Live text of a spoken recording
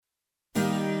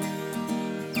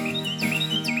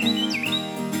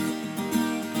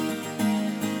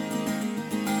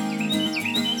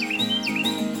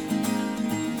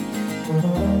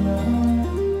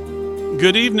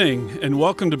Good evening, and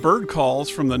welcome to Bird Calls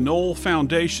from the Knoll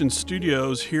Foundation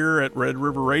studios here at Red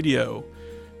River Radio.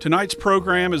 Tonight's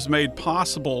program is made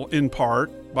possible in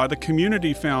part by the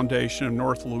Community Foundation of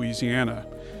North Louisiana.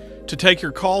 To take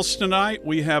your calls tonight,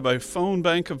 we have a phone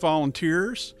bank of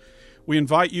volunteers. We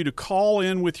invite you to call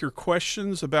in with your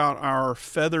questions about our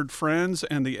feathered friends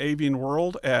and the avian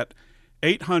world at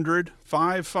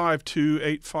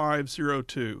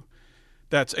 800-552-8502.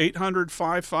 That's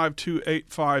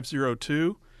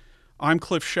 800-552-8502. I'm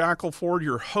Cliff Shackelford,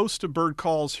 your host of Bird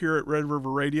Calls here at Red River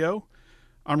Radio.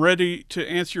 I'm ready to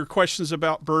answer your questions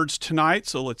about birds tonight,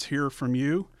 so let's hear from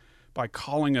you by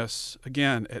calling us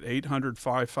again at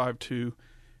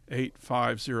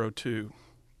 800-552-8502.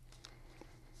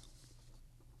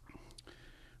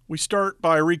 We start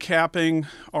by recapping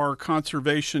our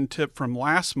conservation tip from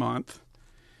last month,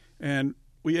 and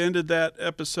we ended that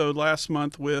episode last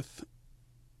month with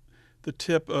the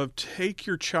tip of take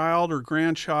your child or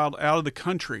grandchild out of the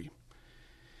country.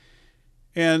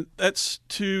 And that's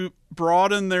to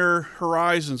broaden their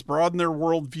horizons, broaden their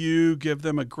worldview, give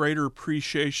them a greater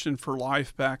appreciation for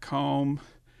life back home.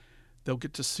 They'll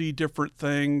get to see different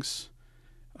things,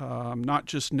 not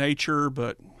just nature,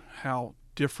 but how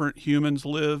different humans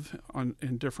live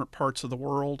in different parts of the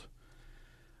world.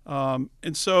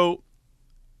 And so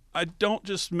I don't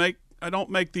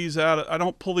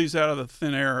pull these out of the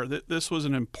thin air. This was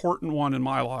an important one in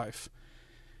my life.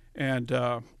 And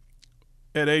at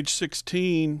age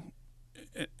 16,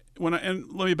 and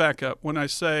let me back up. When I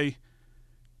say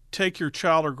take your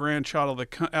child or grandchild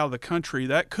out of the country,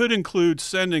 that could include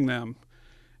sending them,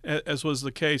 as was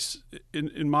the case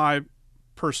in my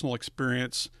personal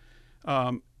experience.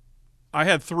 I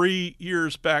had 3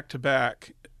 years back to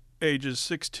back, ages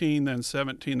 16, then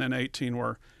 17, then 18,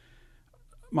 where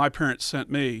my parents sent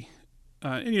me.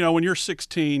 And when you're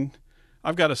 16,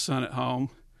 I've got a son at home.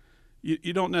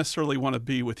 You don't necessarily want to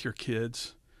be with your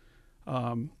kids.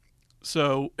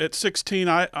 So at 16,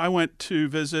 I went to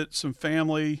visit some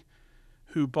family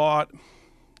who bought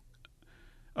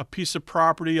a piece of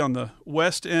property on the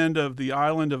west end of the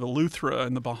island of Eleuthera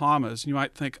in the Bahamas. You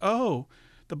might think, oh,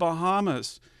 the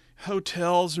Bahamas,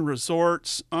 hotels and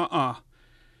resorts.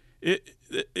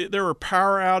 There were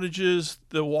power outages.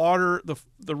 The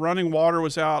running water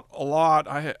was out a lot.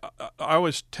 I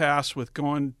was tasked with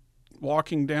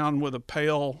walking down with a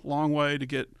pail long way to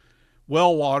get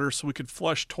well water so we could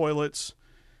flush toilets.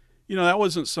 That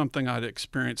wasn't something I'd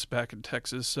experienced back in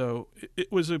Texas, so it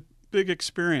was a big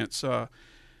experience. There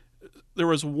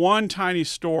was one tiny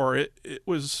store. It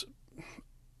was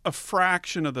a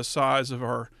fraction of the size of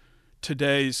our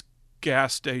today's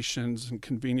gas stations and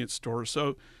convenience stores.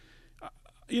 So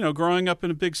growing up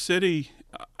in a big city,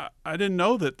 I didn't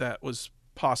know that was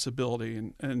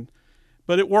possibility,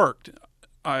 but it worked.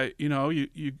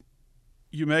 You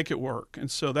make it work, and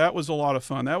so that was a lot of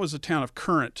fun. That was the town of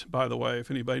Current, by the way.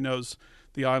 If anybody knows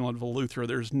the island of Eleuthera,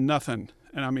 there's nothing,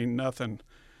 and I mean nothing,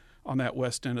 on that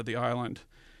west end of the island.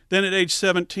 Then at age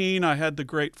 17, I had the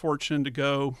great fortune to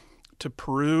go to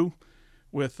Peru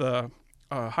with a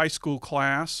high school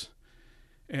class,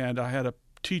 and I had a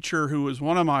teacher who was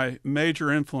one of my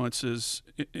major influences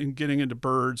in getting into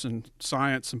birds and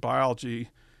science and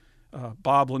biology,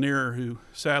 Bob Lanier, who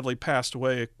sadly passed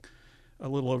away a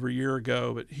little over a year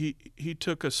ago. But he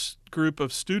took a group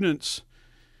of students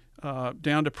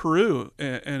down to Peru,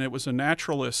 and it was a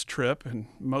naturalist trip and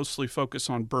mostly focused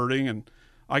on birding. And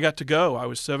I got to go. I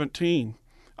was 17.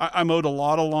 I mowed a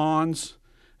lot of lawns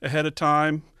ahead of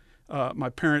time.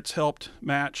 My parents helped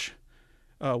match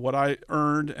what I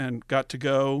earned and got to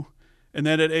go. And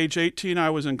then at age 18,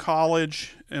 I was in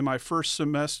college, and my first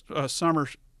summer,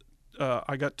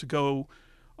 I got to go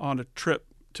on a trip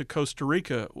to Costa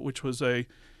Rica, which was a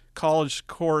college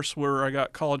course where I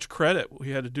got college credit. We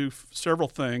had to do several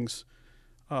things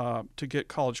to get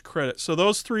college credit. So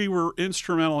those three were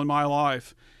instrumental in my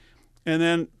life. And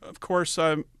then, of course,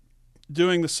 I'm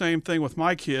doing the same thing with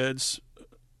my kids.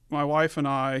 My wife and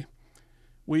I,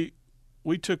 we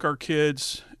took our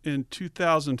kids in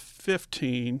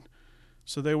 2015,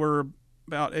 so they were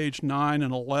about age 9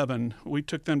 and 11. We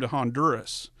took them to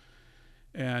Honduras,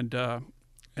 and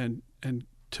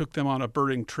took them on a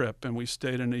birding trip, and we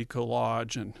stayed in an eco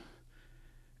lodge, and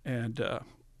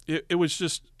it was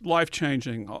just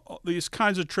life-changing. These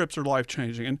kinds of trips are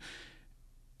life-changing,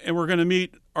 and we're going to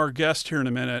meet our guest here in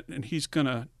a minute, and he's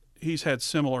had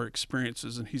similar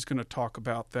experiences, and he's going to talk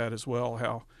about that as well,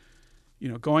 how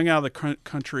going out of the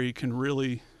country can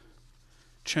really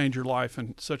change your life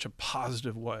in such a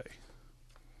positive way.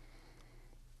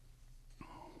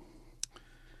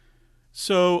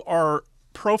 So our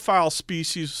profile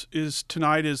species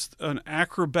tonight is an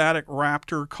acrobatic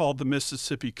raptor called the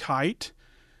Mississippi Kite.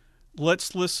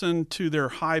 Let's listen to their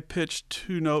high-pitched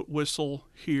two-note whistle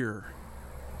here.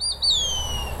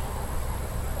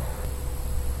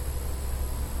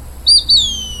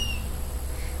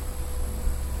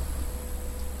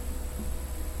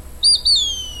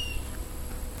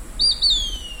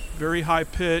 Very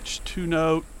high-pitched,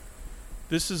 two-note.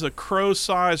 This is a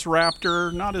crow-sized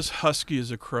raptor, not as husky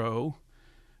as a crow,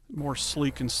 more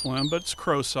sleek and slim, but it's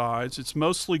crow-sized. It's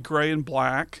mostly gray and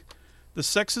black. The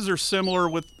sexes are similar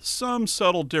with some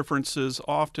subtle differences,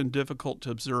 often difficult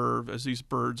to observe as these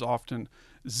birds often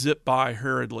zip by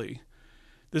hurriedly.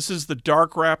 This is the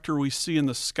dark raptor we see in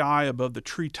the sky above the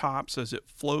treetops as it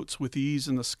floats with ease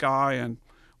in the sky, and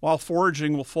while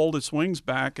foraging will fold its wings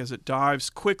back as it dives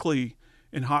quickly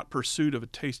in hot pursuit of a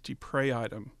tasty prey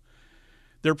item.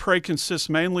 Their prey consists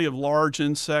mainly of large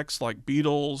insects like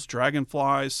beetles,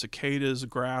 dragonflies, cicadas,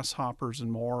 grasshoppers,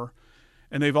 and more.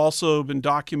 And they've also been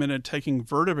documented taking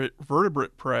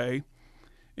vertebrate prey,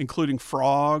 including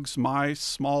frogs, mice,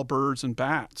 small birds, and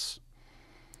bats.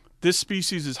 This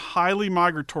species is highly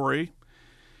migratory.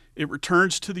 It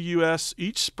returns to the U.S.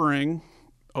 each spring,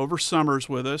 over summers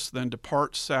with us, then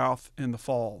departs south in the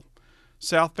fall.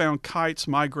 Southbound kites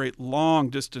migrate long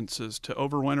distances to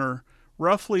overwinter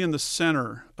roughly in the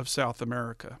center of South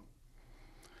America.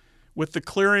 With the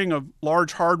clearing of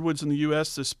large hardwoods in the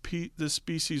U.S., this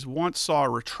species once saw a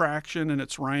retraction in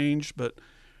its range, but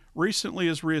recently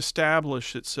has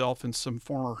reestablished itself in some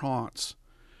former haunts.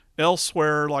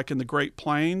 Elsewhere, like in the Great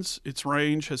Plains, its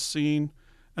range has seen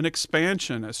an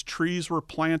expansion as trees were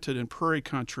planted in prairie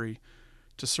country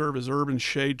to serve as urban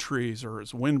shade trees or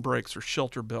as windbreaks or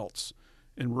shelter belts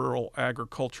in rural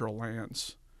agricultural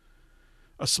lands.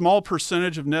 A small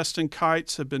percentage of nesting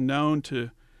kites have been known to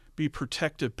be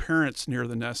protective parents near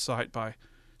the nest site by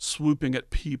swooping at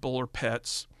people or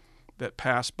pets that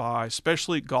pass by,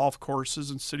 especially at golf courses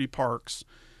and city parks.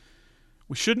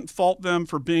 We shouldn't fault them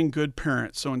for being good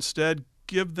parents, so instead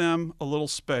give them a little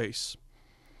space.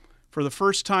 For the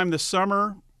first time this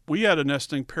summer, we had a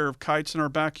nesting pair of kites in our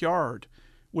backyard,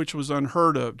 which was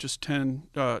unheard of just 2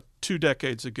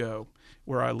 decades ago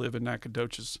where I live in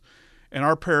Nacogdoches. And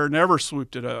our pair never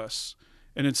swooped at us.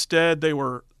 And instead, they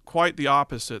were quite the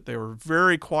opposite. They were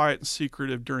very quiet and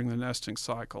secretive during the nesting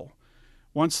cycle.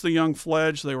 Once the young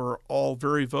fledged, they were all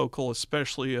very vocal,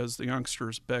 especially as the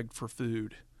youngsters begged for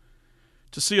food.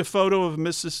 To see a photo of a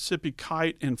Mississippi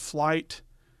Kite in flight,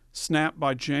 snapped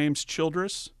by James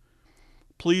Childress,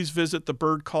 please visit the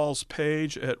Bird Calls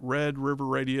page at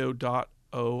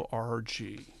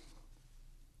redriverradio.org.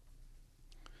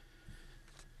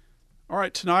 All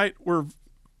right, tonight I'm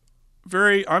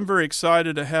very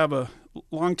excited to have a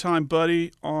longtime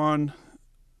buddy on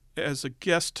as a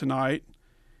guest tonight.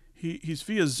 He's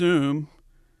via Zoom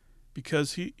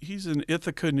because he's in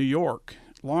Ithaca, New York,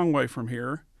 long way from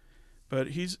here, but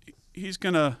he's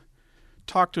going to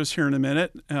talk to us here in a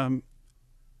minute.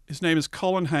 His name is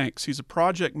Cullen Hanks. He's a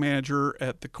project manager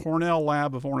at the Cornell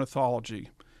Lab of Ornithology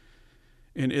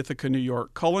in Ithaca, New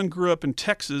York. Cullen grew up in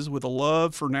Texas with a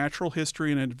love for natural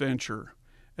history and adventure.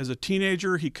 As a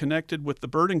teenager, he connected with the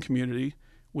birding community,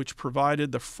 which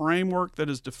provided the framework that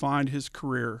has defined his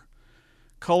career.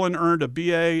 Cullen earned a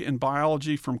BA in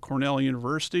biology from Cornell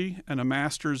University and a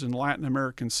master's in Latin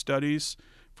American studies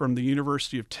from the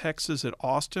University of Texas at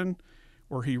Austin,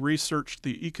 where he researched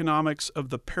the economics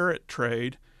of the parrot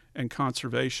trade and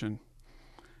conservation.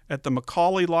 At the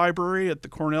Macaulay Library at the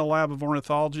Cornell Lab of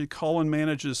Ornithology, Cullen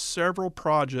manages several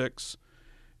projects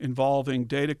involving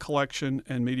data collection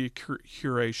and media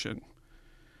curation.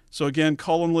 So again,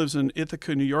 Cullen lives in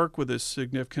Ithaca, New York with his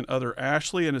significant other,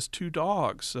 Ashley, and his 2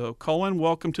 dogs. So Cullen,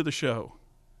 welcome to the show.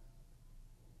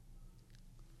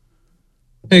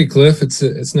 Hey, Cliff,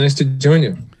 it's nice to join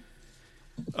you.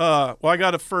 Well, I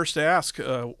got to first ask,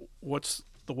 what's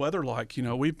the weather like? You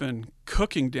know, we've been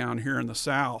cooking down here in the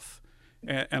South.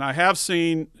 And I have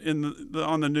seen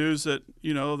on the news that,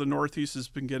 you know, the Northeast has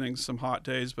been getting some hot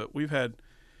days, but we've had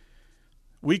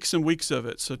weeks and weeks of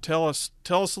it. So tell us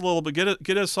a little bit,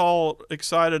 get us all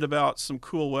excited about some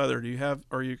cool weather.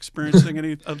 Are you experiencing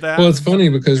any of that? Well, it's funny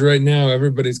because right now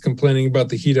everybody's complaining about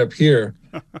the heat up here,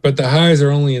 but the highs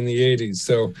are only in the 80s.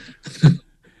 So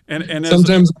and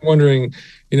sometimes I'm wondering,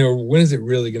 you know, when is it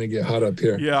really going to get hot up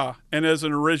here? Yeah. And as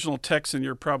an original Texan,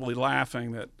 you're probably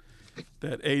laughing that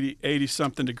 80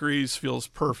 something degrees feels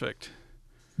perfect.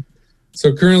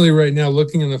 So currently right now,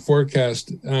 looking in the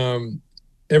forecast,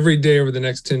 every day over the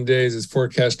next 10 days is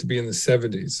forecast to be in the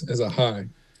 70s as a high.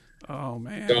 Oh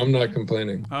man. So I'm not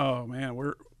complaining. Oh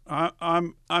man,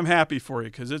 I'm happy for you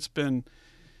because it's been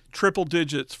triple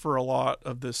digits for a lot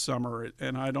of this summer,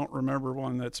 and I don't remember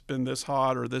one that's been this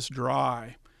hot or this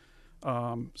dry.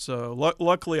 So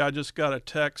luckily, I just got a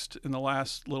text in the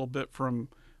last little bit from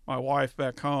my wife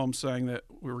back home saying that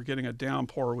we were getting a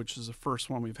downpour, which is the first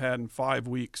one we've had in 5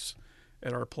 weeks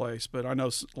at our place. But I know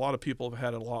a lot of people have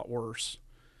had it a lot worse.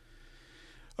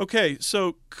 Okay,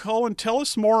 so Colin, tell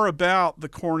us more about the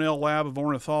Cornell Lab of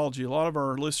Ornithology. A lot of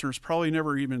our listeners probably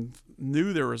never even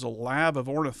knew there was a lab of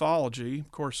ornithology.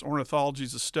 Of course, ornithology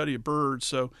is the study of birds.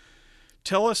 So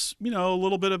tell us, a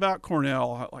little bit about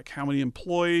Cornell, like how many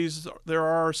employees there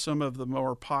are, some of the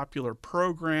more popular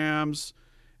programs,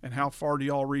 and how far do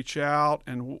y'all reach out,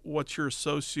 and what's your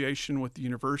association with the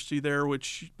university there,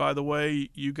 which, by the way,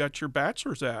 you got your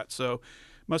bachelor's at. So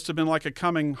must have been like a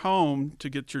coming home to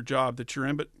get your job that you're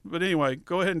in. But anyway,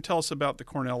 go ahead and tell us about the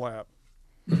Cornell Lab.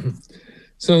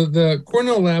 So the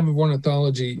Cornell Lab of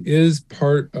Ornithology is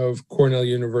part of Cornell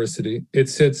University. It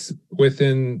sits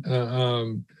within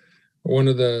one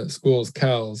of the school's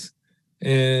CALs,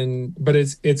 but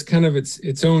it's kind of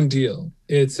its own deal.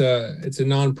 It's a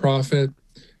nonprofit,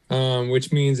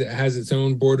 which means it has its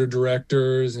own board of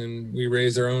directors, and we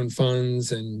raise our own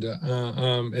funds, and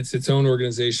it's its own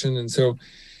organization. And so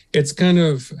it's kind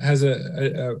of has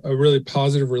a really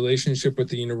positive relationship with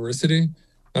the university.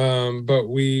 But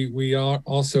we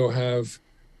also have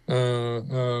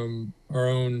our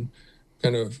own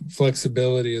kind of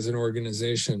flexibility as an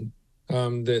organization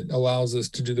that allows us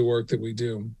to do the work that we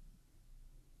do.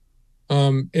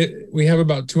 We have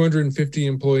about 250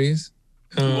 employees.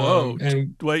 Whoa!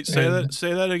 And wait, say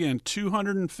that again.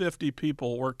 250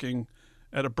 people working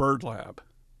at a bird lab.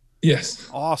 Yes.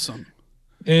 Awesome.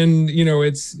 And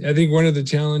I think one of the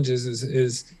challenges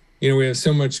is we have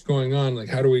so much going on. Like,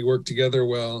 how do we work together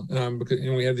well? Because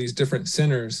we have these different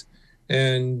centers,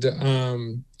 and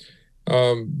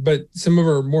but some of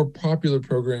our more popular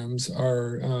programs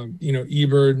are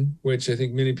eBird, which I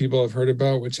think many people have heard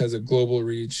about, which has a global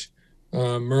reach.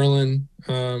 Merlin,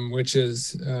 which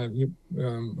is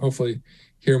hopefully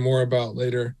hear more about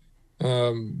later,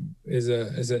 is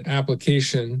an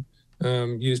application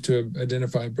used to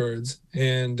identify birds,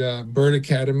 and Bird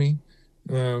Academy,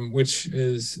 which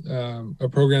is a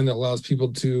program that allows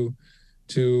people to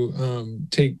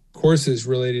take courses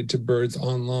related to birds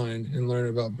online and learn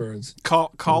about birds.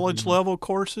 College level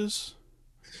courses?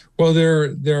 Well,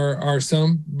 there are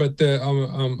some, but a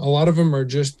lot of them are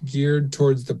just geared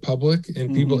towards the public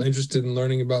and people interested in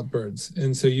learning about birds.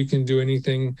 And so you can do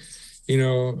anything,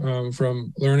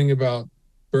 from learning about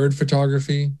bird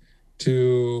photography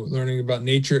to learning about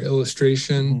nature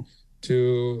illustration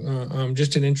to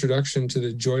just an introduction to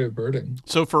the joy of birding.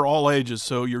 So for all ages.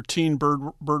 So your teen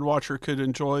bird watcher could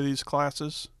enjoy these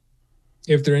classes?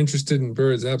 If they're interested in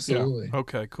birds, absolutely. Yeah.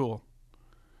 Okay, cool.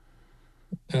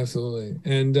 Absolutely.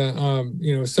 And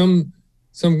some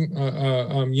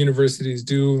universities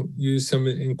do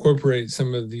incorporate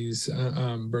some of these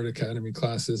Bird Academy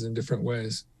classes in different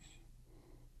ways.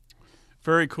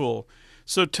 Very cool.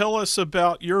 So tell us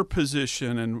about your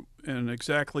position and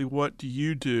exactly what do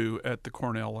you do at the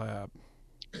Cornell Lab?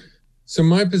 So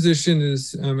my position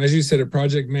is, as you said, a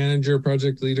project manager,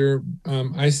 project leader.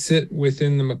 I sit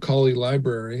within the Macaulay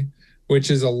Library, which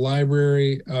is a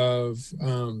library of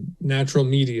natural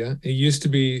media. It used to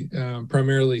be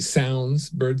primarily sounds,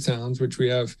 bird sounds, which we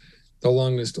have the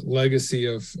longest legacy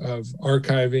of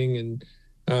archiving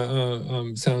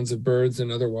and sounds of birds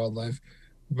and other wildlife.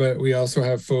 But we also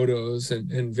have photos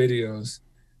and videos.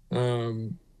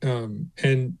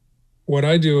 And what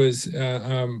I do is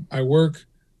I work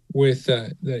with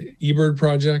the eBird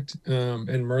project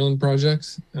and Merlin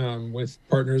projects with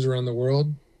partners around the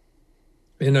world.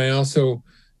 And I also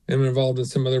am involved in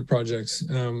some other projects.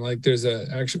 Like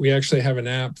we actually have an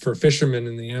app for fishermen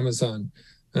in the Amazon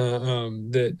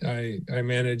that I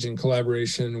manage in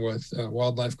collaboration with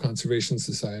Wildlife Conservation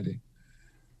Society.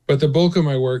 But the bulk of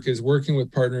my work is working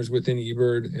with partners within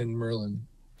eBird and Merlin.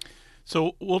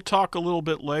 So we'll talk a little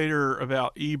bit later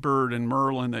about eBird and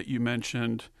Merlin that you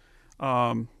mentioned.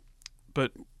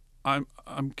 But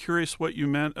I'm curious what you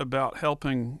meant about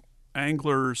helping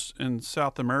anglers in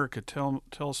South America. Tell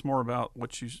us more about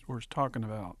what you were talking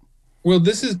about. Well,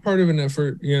 this is part of an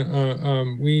effort.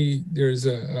 There's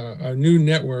a new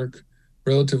network,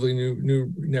 relatively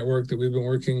new network that we've been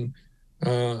working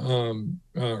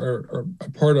or a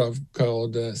part of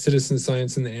called Citizen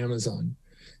Science in the Amazon.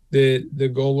 The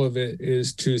goal of it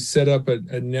is to set up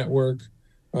a network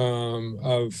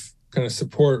of kind of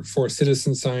support for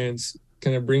citizen science,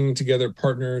 kind of bringing together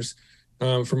partners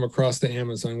from across the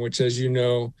Amazon, which, as you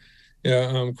know,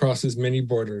 crosses many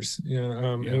borders.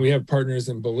 And we have partners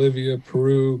in Bolivia,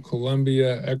 Peru,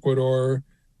 Colombia, Ecuador,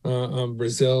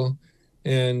 Brazil,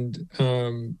 and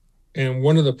um, and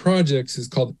one of the projects is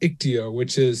called Ictio,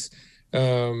 which is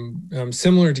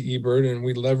similar to eBird, and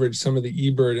we leverage some of the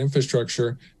eBird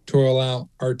infrastructure to allow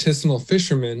artisanal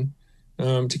fishermen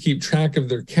to keep track of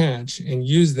their catch and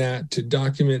use that to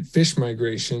document fish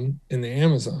migration in the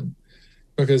Amazon.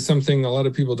 Because something a lot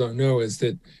of people don't know is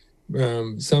that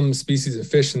some species of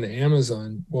fish in the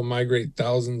Amazon will migrate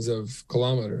thousands of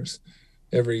kilometers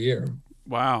every year.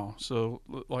 Wow. So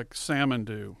like salmon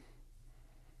do.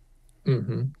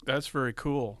 Mm-hmm. That's very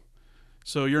cool.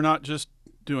 So you're not just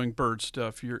doing bird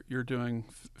stuff. You're doing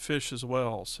fish as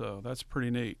well. So that's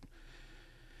pretty neat.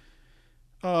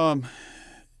 Um,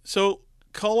 so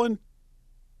Cullen,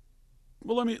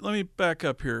 well, let me back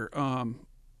up here. I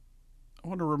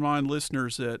want to remind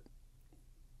listeners that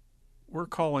we're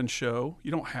Cullen show.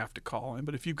 You don't have to call in,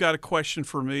 but if you've got a question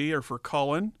for me or for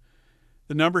Cullen,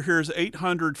 the number here is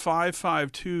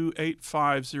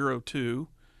 800-552-8502.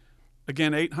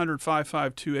 Again,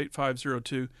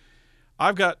 800-552-8502.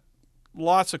 I've got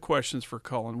lots of questions for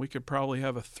Cullen. We could probably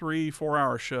have a 3-4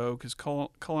 hour show because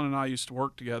Cullen and I used to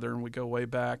work together and we go way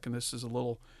back. And this is a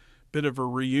little bit of a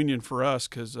reunion for us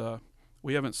because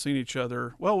we haven't seen each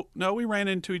other. Well, no, we ran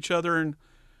into each other in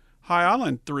High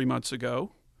Island 3 months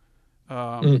ago.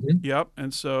 Mm-hmm. Yep.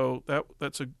 And so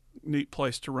that's a neat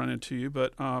place to run into you.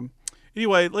 But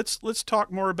anyway, let's talk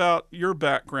more about your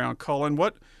background, Cullen.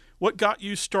 What got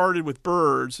you started with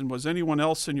birds, and was anyone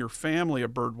else in your family a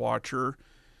bird watcher?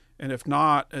 And if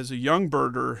not, as a young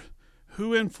birder,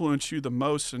 who influenced you the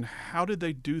most, and how did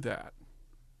they do that?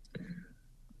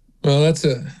 Well,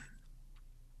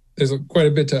 there's quite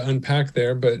a bit to unpack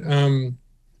there, but my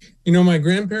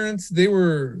grandparents, they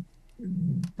were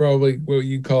probably what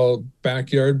you call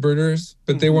backyard birders,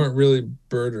 but they weren't really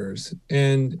birders.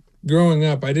 And growing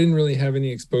up, I didn't really have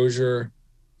any exposure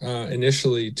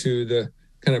initially to the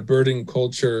kind of birding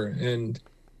culture. And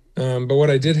but what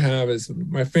I did have is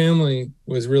my family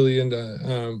was really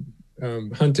into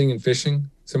hunting and fishing.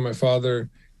 So my father,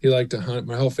 he liked to hunt.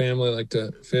 My whole family liked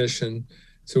to fish, and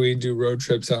so we do road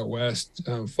trips out west,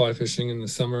 fly fishing in the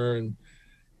summer, and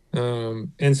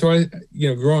so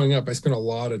growing up, I spent a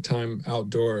lot of time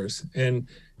outdoors, and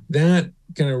that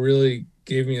kind of really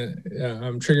gave me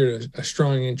triggered a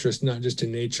strong interest not just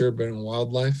in nature but in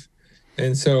wildlife.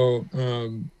 And so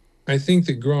I think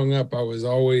that growing up, I was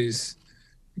always,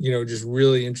 just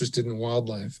really interested in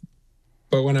wildlife.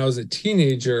 But when I was a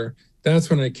teenager, that's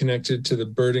when I connected to the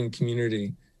birding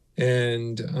community,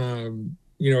 and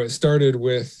it started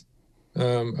with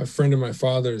a friend of my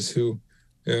father's who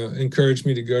encouraged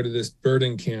me to go to this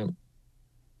birding camp.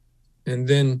 And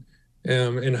then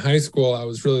in high school, I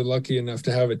was really lucky enough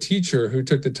to have a teacher who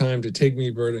took the time to take me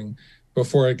birding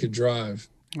before I could drive.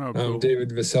 Oh, cool.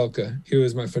 David Veselka. He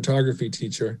was my photography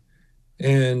teacher.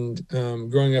 And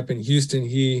growing up in Houston,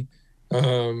 he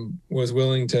was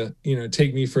willing to,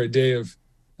 take me for a day of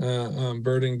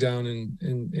birding down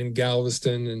in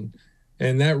Galveston,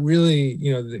 and that really,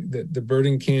 the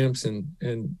birding camps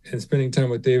and spending time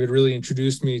with David really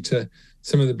introduced me to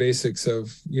some of the basics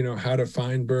of, how to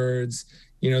find birds,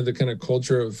 the kind of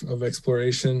culture of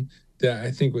exploration that I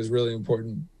think was really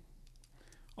important.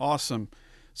 Awesome.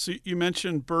 So you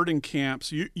mentioned birding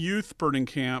camps, youth birding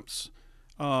camps.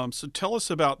 So tell us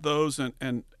about those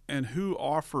and who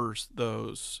offers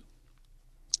those.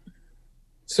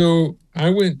 So I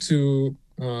went to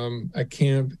a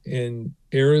camp in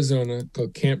Arizona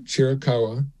called Camp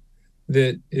Chiricahua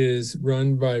that is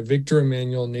run by Victor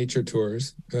Emmanuel Nature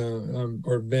Tours,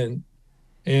 or VENT.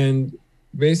 And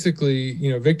basically,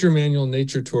 Victor Emmanuel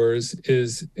Nature Tours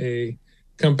is a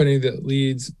company that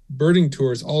leads birding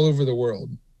tours all over the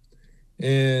world.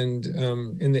 And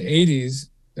in the 80s,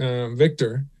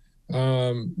 Victor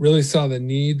really saw the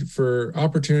need for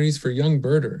opportunities for young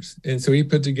birders. And so he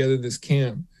put together this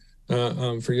camp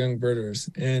for young birders.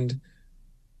 And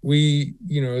we,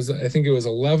 I think it was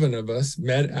 11 of us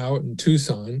met out in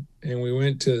Tucson, and we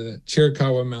went to the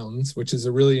Chiricahua Mountains, which is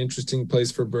a really interesting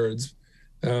place for birds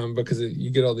because you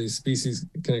get all these species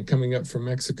kind of coming up from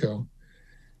Mexico.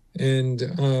 And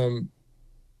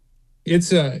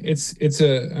it's a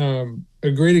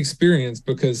great experience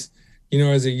because,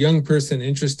 as a young person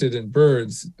interested in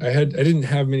birds, I didn't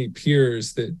have many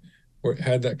peers that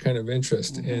had that kind of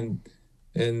interest. Mm-hmm.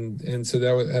 And so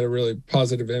that had a really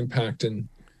positive impact and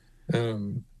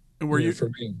were you for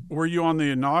me. Were you on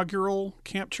the inaugural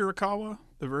Camp Chiricahua,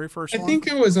 the very first one? I think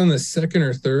it was on the second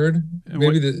or third,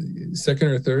 the second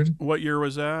or third. What year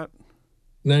was that?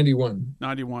 91.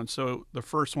 91. So the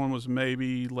first one was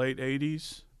maybe late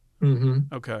 80s.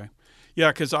 Mm-hmm. Okay.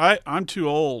 Yeah, because I'm too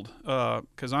old.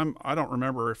 Because I don't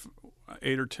remember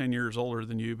 8 or 10 years older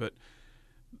than you, but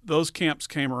those camps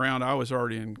came around. I was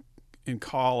already in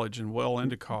college and well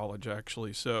into college,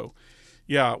 actually. So,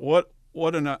 yeah, what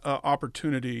an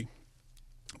opportunity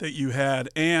that you had.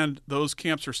 And those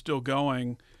camps are still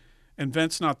going. And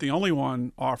Vent's not the only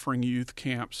one offering youth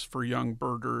camps for young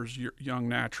birders, young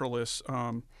naturalists.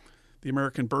 The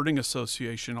American Birding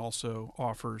Association also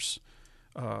offers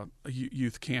a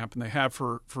youth camp, and they have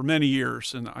for many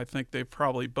years. And I think they've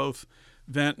probably both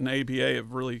Vent and ABA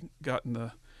have really gotten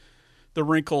the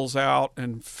wrinkles out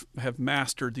and have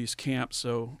mastered these camps.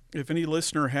 So if any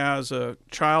listener has a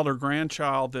child or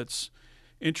grandchild that's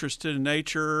interested in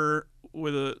nature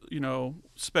with a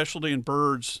specialty in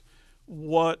birds,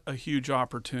 what a huge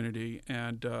opportunity.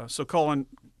 And so Colin,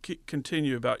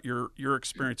 continue about your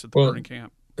experience at the birding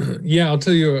camp. Yeah, I'll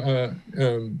tell you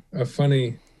a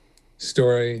funny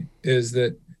story is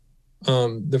that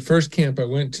the first camp I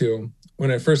went to,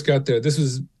 when I first got there, this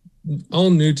was all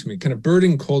new to me, kind of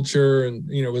birding culture, and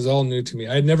it was all new to me.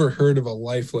 I'd never heard of a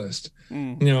life list.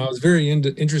 I was very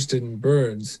interested in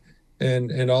birds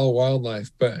and all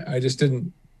wildlife, but I just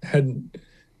hadn't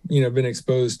been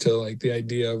exposed to like the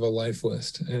idea of a life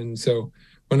list. And so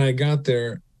when I got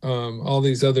there, all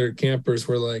these other campers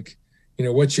were like,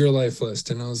 what's your life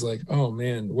list? And I was like, oh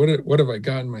man, what have I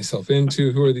gotten myself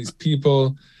into? Who are these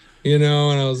people? And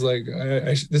I was like,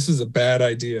 this is a bad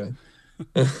idea.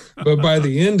 But by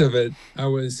the end of it, I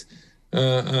was,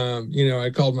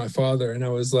 I called my father and I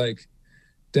was like,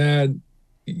 Dad,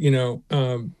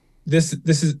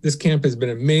 this camp has been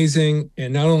amazing.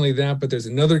 And not only that, but there's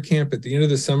another camp at the end of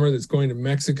the summer that's going to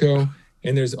Mexico,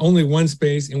 and there's only one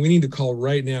space, and we need to call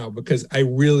right now because I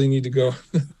really need to go.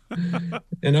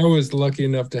 And I was lucky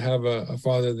enough to have a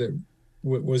father that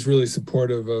was really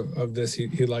supportive of this.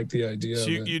 He liked the idea. So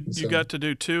you got to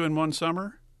do 2 in one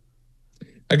summer?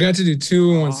 I got to do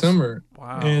 2 in one summer.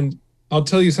 Wow. And I'll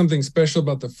tell you something special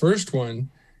about the first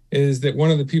one is that one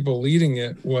of the people leading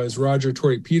it was Roger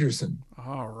Torrey Peterson.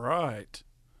 All right.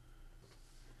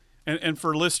 And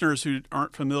for listeners who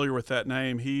aren't familiar with that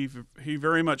name, he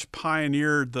very much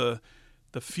pioneered the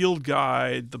field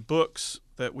guide, the books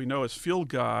that we know as field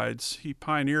guides. He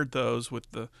pioneered those with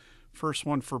the first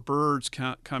one for birds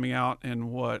coming out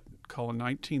in what, Colin,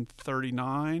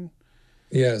 1939?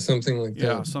 Yeah, something like that.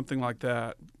 Yeah, something like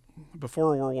that,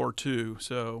 before World War II.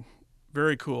 So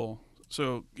very cool.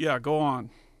 So yeah, go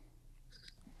on.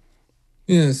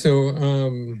 Yeah, so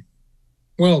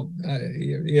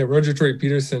Roger Torrey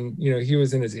Peterson, he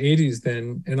was in his 80s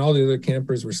then, and all the other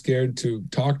campers were scared to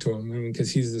talk to him. I mean,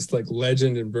 because he's this like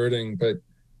legend in birding. But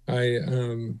I,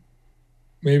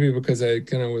 maybe because I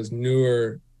kind of was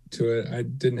newer to it, I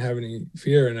didn't have any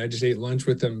fear, and I just ate lunch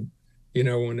with him,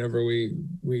 whenever we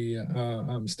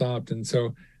stopped. And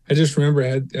so I just remember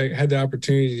I had the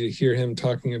opportunity to hear him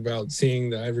talking about seeing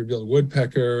the ivory-billed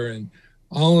woodpecker and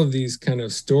all of these kind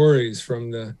of stories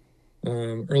from the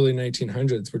early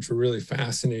 1900s, which were really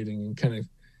fascinating and kind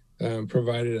of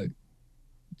provided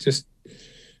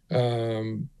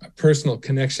a personal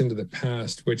connection to the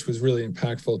past, which was really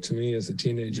impactful to me as a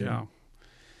teenager.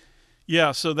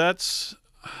 Yeah. So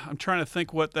I'm trying to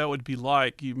think what that would be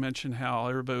like. You mentioned how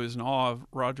everybody was in awe of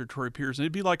Roger Torrey Peterson.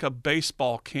 It'd be like a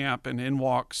baseball camp, and in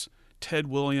walks Ted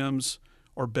Williams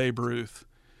or Babe Ruth,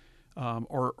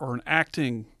 or an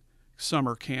acting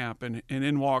summer camp, and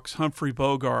in walks Humphrey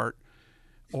Bogart,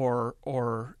 or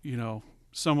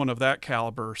someone of that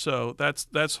caliber. So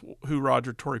that's who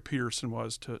Roger Torrey Peterson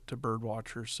was to bird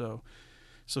watchers. So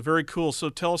very cool. So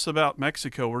tell us about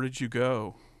Mexico. Where did you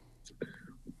go?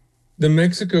 The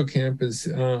Mexico camp is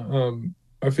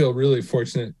I feel really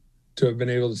fortunate to have been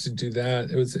able to do that.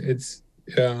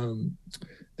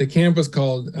 The camp was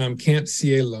called Camp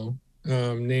Cielo,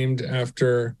 named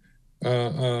after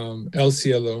El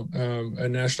Cielo, a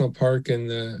national park in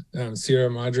the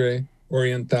Sierra Madre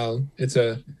Oriental. It's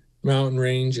a mountain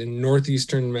range in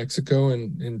northeastern Mexico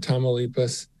in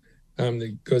Tamaulipas,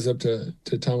 that goes up to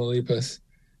Tamaulipas.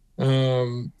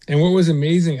 And what was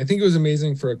amazing, I think it was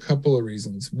amazing for a couple of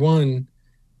reasons. One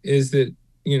is that,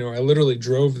 I literally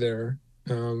drove there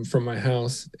from my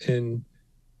house in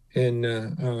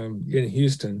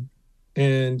Houston,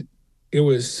 and it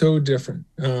was so different.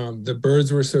 The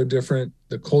birds were so different.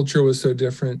 The culture was so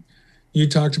different. You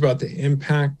talked about the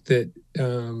impact that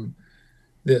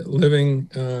living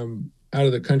out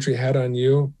of the country had on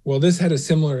you. Well, this had a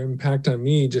similar impact on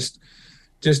me. Just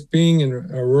being in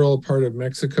a rural part of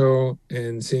Mexico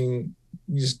and seeing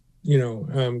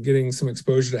getting some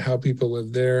exposure to how people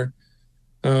live there,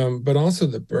 but also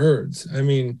the birds. I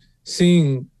mean,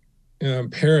 seeing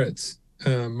parrots,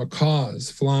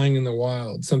 macaws flying in the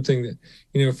wild, something that,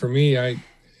 for me,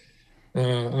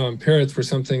 Parrots were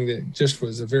something that just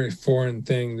was a very foreign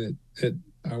thing that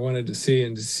I wanted to see,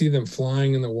 and to see them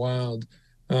flying in the wild,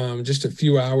 just a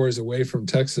few hours away from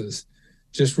Texas,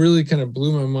 just really kind of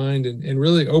blew my mind, and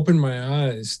really opened my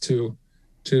eyes to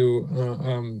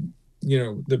the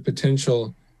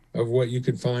potential of what you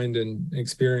could find and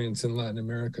experience in Latin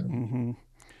America. Hmm.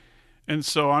 And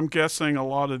so I'm guessing a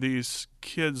lot of these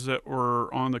kids that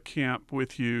were on the camp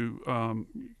with you,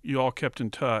 you all kept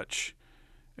in touch,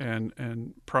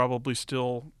 and probably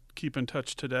still keep in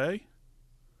touch today.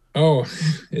 Oh,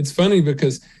 it's funny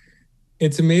because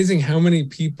it's amazing how many of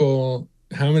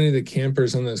the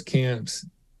campers on those camps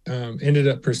ended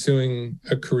up pursuing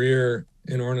a career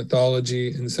in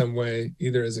ornithology in some way,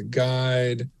 either as a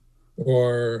guide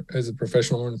or as a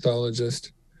professional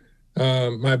ornithologist.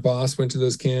 My boss went to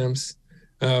those camps.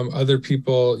 Other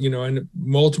people, and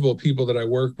multiple people that I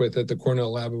work with at the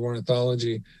Cornell Lab of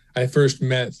Ornithology, I first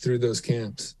met through those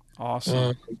camps.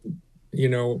 Awesome.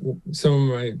 Um, some of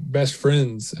my best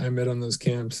friends I met on those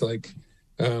camps, like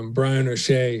Brian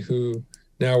O'Shea, who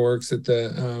now works at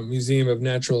the Museum of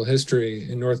Natural History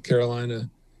in North Carolina,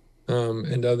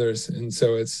 and others. And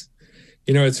so it's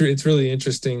really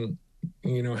interesting,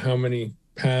 how many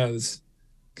paths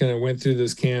kind of went through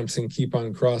those camps and keep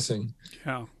on crossing.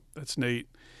 Yeah, that's neat.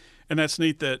 And that's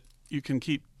neat that you can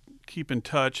keep in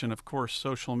touch. And of course,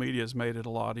 social media has made it a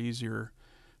lot easier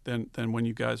than when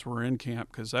you guys were in camp,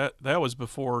 because that was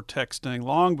before texting,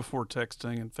 long before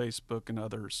texting and Facebook and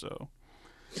others. So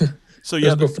That was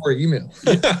yeah, before email.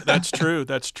 yeah, that's true.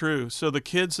 That's true. So the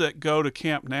kids that go to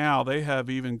camp now, they have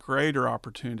even greater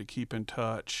opportunity to keep in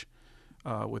touch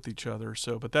with each other.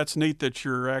 So, but that's neat that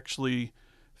you're actually,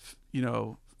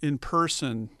 in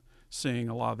person seeing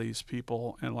a lot of these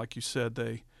people, and like you said,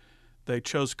 they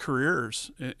chose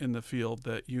careers in the field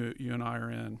that you and I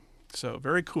are in. So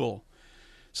very cool.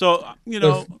 So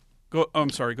So, go. Oh, I'm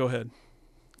sorry. Go ahead.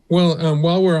 well,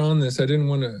 while we're on this, I didn't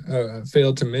want to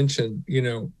fail to mention,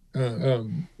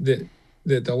 that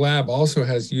the lab also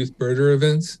has youth birder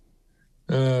events.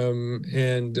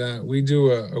 And we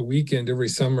do a weekend every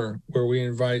summer where we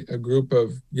invite a group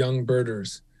of young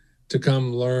birders to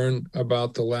come learn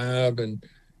about the lab and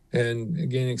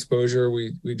gain exposure.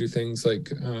 We do things like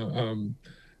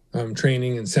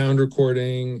training and sound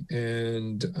recording,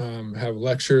 and have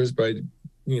lectures by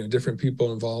different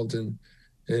people involved in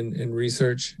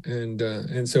research.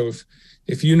 And so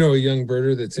if you know a young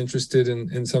birder that's interested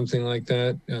in something like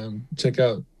that, check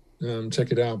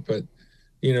it out. But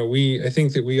I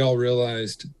think that we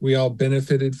all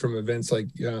benefited from events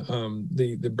like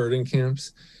the birding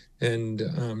camps, and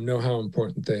know how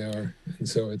important they are. And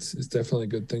so it's definitely a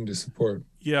good thing to support.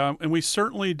 Yeah, and we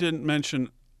certainly didn't mention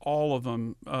all of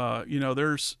them.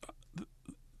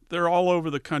 They're all over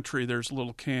the country. There's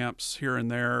little camps here and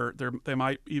there. They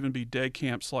might even be day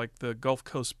camps, like the Gulf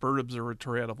Coast Bird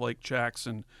Observatory out of Lake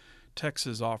Jackson,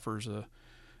 Texas, offers a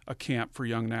camp for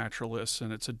young naturalists,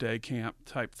 and it's a day camp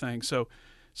type thing. So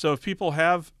if people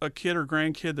have a kid or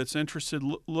grandkid that's interested,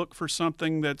 look for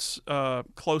something that's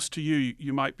close to you.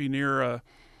 You might be near a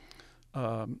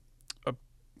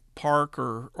park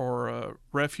or a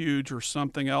refuge or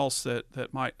something else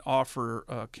that might offer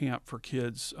a camp for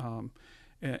kids.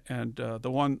 And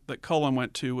the one that Cullen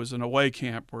went to was an away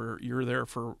camp where you're there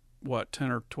for what,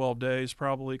 10 or 12 days,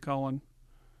 probably, Cullen?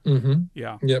 Mm-hmm.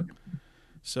 Yeah. Yep.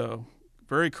 So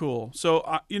very cool. So,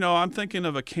 I'm thinking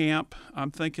of a camp.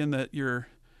 I'm thinking that you're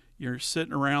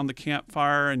sitting around the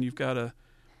campfire and you've got a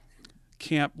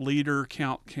camp leader,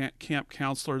 camp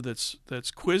counselor that's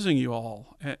quizzing you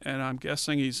all, and I'm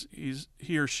guessing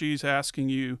he or she's asking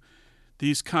you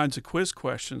these kinds of quiz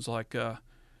questions, like, and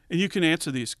you can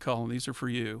answer these, Colin. These are for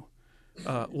you.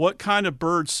 What kind of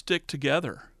birds stick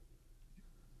together?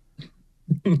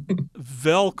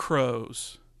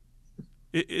 Velcros.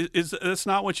 Is that's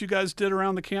not what you guys did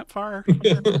around the campfire?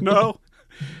 No.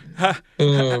 How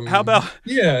about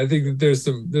Yeah, I think that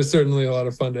there's certainly a lot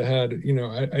of fun to have.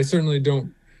 I certainly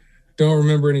don't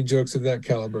remember any jokes of that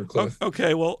caliber, Cliff.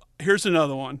 okay? Well, here's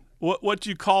another one. What do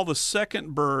you call the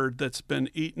second bird that's been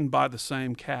eaten by the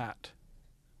same cat?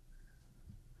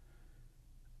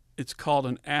 It's called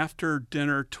an after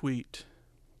dinner tweet.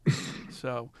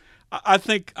 So I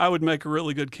think I would make a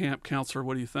really good camp counselor.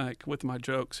 What do you think with my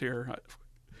jokes here?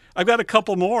 I've got a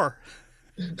couple more.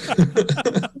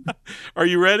 Are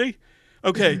you ready?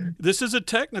 Okay, this is a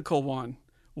technical one.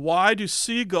 Why do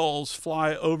seagulls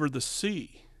fly over the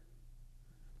sea?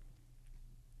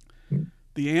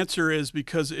 The answer is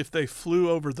because if they flew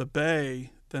over the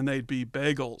bay, then they'd be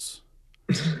bagels.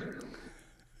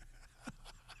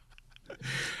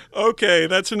 Okay,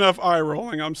 that's enough eye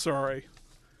rolling. I'm sorry.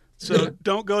 So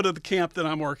don't go to the camp that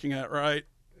I'm working at, right?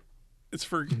 It's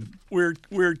for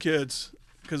weird kids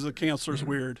because the counselor's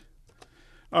weird.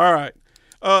 All right.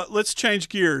 Let's change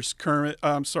gears, Kermit.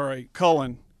 I'm sorry,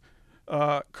 Cullen.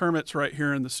 Kermit's right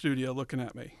here in the studio looking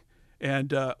at me.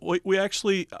 And we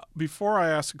actually, before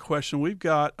I ask a question, we've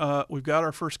got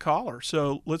our first caller.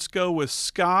 So let's go with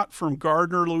Scott from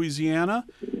Gardner, Louisiana.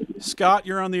 Scott,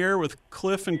 you're on the air with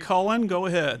Cliff and Cullen. Go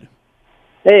ahead.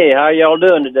 Hey, how y'all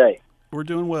doing today? We're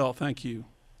doing well, thank you.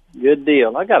 Good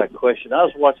deal. I got a question. I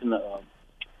was watching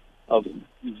a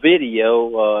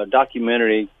video,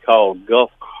 documentary called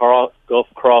Gulf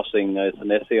Crossing. It's an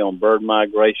essay on bird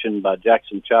migration by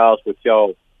Jackson Childs, which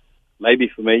y'all may be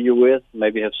familiar with,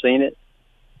 maybe have seen it.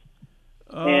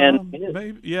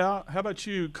 Maybe, yeah. How about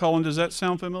you, Cullen? Does that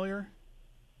sound familiar?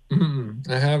 I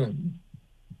haven't.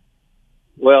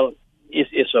 Well,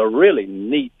 it's a really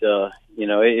neat, you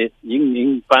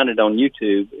can find it on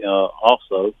YouTube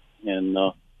also, and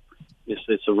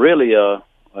it's a really a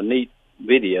neat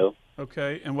video.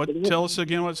 Okay, and tell us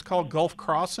again what it's called? Gulf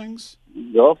Crossings?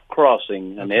 Gulf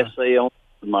Crossing, an essay on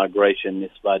migration.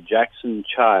 It's by Jackson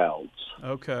Childs.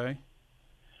 Okay.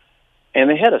 And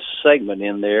they had a segment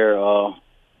in there,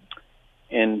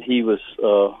 and he was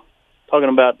talking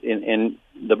about, and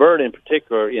the bird in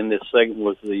particular in this segment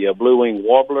was the blue-winged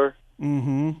warbler.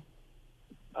 Mm-hmm.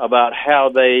 About how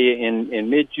they, in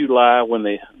mid-July, when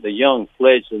the young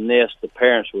fledge the nest, the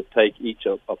parents would take each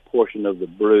a portion of the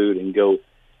brood and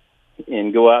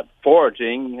go out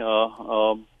foraging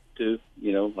to,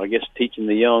 I guess, teaching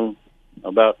the young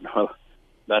about how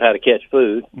to catch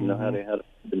food, how to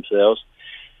feed themselves.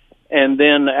 And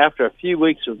then after a few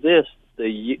weeks of this,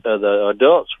 the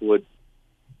adults would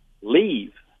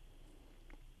leave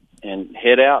and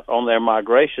head out on their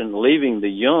migration, leaving the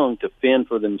young to fend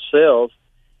for themselves,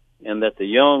 and that the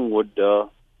young would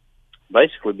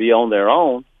basically be on their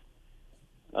own,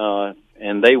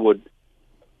 and they would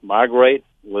migrate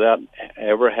without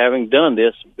ever having done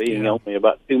this, being only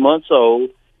about 2 months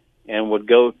old, and would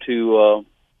go to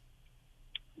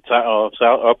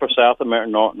upper South America,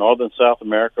 northern South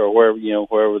America, or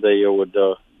wherever they would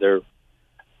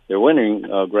their wintering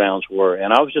grounds were.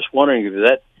 And I was just wondering, is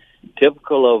that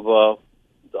typical of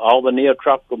all the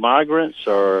neotropical migrants,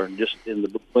 or just in the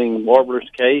blue-winged warbler's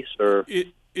case, or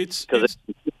it's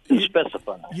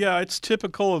specified? Yeah, it's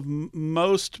typical of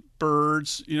most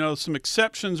birds. Some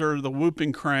exceptions are the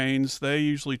whooping cranes. They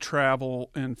usually travel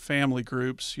in family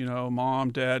groups,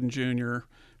 mom, dad, and junior,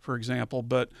 for example.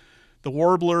 But the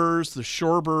warblers, the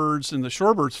shorebirds, and the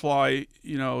shorebirds fly,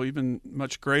 even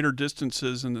much greater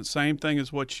distances. And the same thing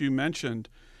as what you mentioned,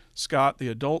 Scott, the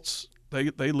adults,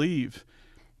 they leave.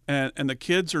 And the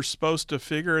kids are supposed to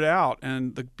figure it out.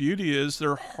 And the beauty is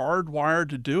they're hardwired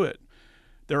to do it.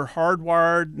 They're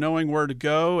hardwired knowing where to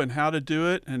go and how to do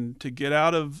it, and to get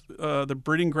out of the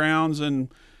breeding grounds in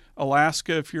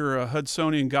Alaska if you're a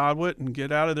Hudsonian godwit, and get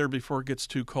out of there before it gets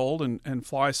too cold and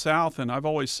fly south. And I've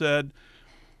always said,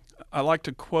 I like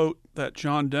to quote that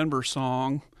John Denver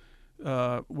song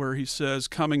where he says,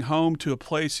 coming home to a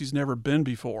place he's never been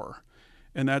before.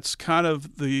 And that's kind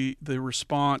of the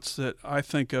response that I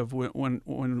think of when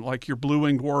like your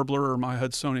blue-winged warbler or my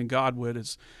Hudsonian godwit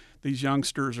is, these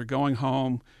youngsters are going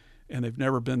home and they've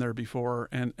never been there before,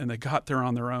 and they got there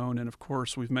on their own. And of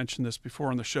course, we've mentioned this before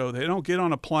on the show, they don't get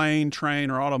on a plane,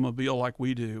 train, or automobile like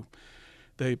we do.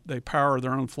 They power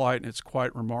their own flight, and it's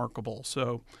quite remarkable.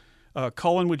 So,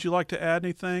 Cullen, would you like to add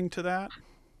anything to that?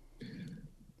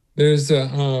 There's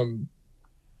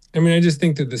I just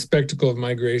think that the spectacle of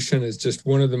migration is just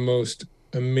one of the most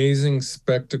amazing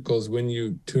spectacles when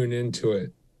you tune into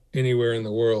it anywhere in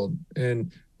the world.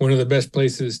 And one of the best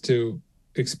places to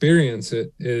experience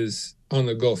it is on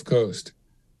the Gulf Coast.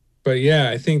 But yeah,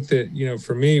 I think that,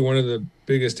 for me, one of the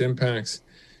biggest impacts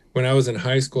when I was in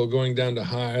high school, going down to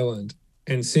High Island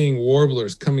and seeing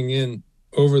warblers coming in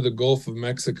over the Gulf of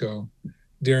Mexico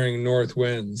during north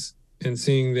winds, and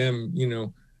seeing them,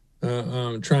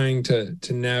 trying to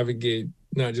navigate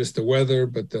not just the weather,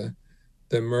 but the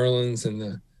merlins and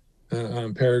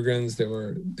the peregrines that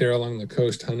were there along the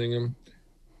coast hunting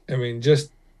them.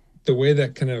 Just the way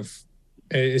that kind of,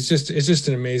 it's just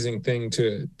an amazing thing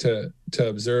to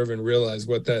observe and realize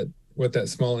what that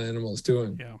small animal is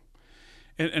doing. Yeah,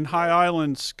 and High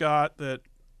Island, Scott, that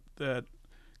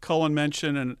Cullen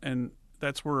mentioned, and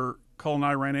that's where Cullen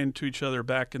and I ran into each other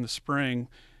back in the spring.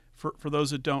 For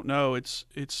those that don't know, it's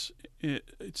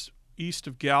east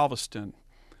of Galveston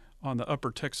on the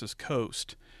upper Texas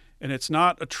coast. And it's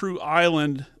not a true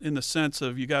island in the sense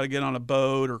of you got to get on a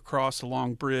boat or cross a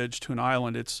long bridge to an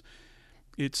island. It's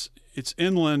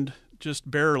inland just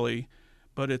barely,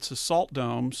 but it's a salt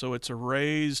dome, so it's a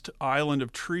raised island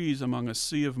of trees among a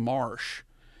sea of marsh.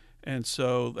 And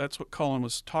so that's what Cullen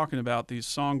was talking about, these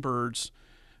songbirds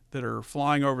that are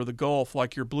flying over the Gulf,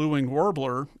 like your blue-winged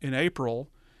warbler in April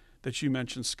that you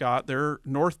mentioned, Scott. They're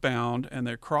northbound, and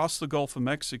they cross the Gulf of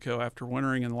Mexico after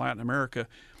wintering in Latin America.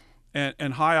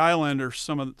 And High Island are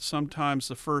sometimes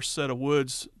the first set of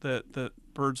woods that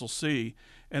birds will see.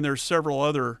 And there's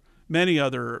many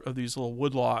other of these little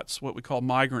woodlots, what we call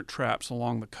migrant traps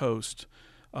along the coast.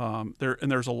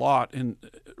 There's a lot, and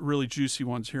really juicy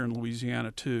ones here in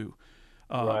Louisiana too.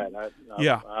 Right.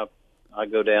 Yeah. I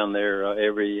go down there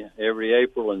every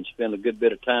April and spend a good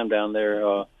bit of time down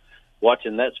there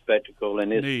watching that spectacle,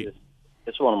 and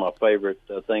it's one of my favorite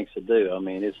things to do. I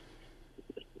mean,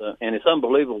 and it's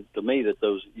unbelievable to me that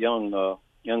those young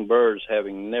birds,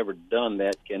 having never done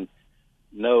that, can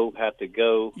know how to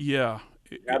go. Yeah.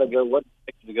 How to go, what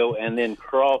to go, and then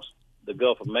cross the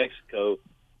Gulf of Mexico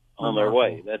on their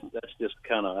way. That's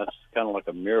kind of like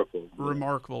a miracle.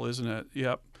 Remarkable, isn't it?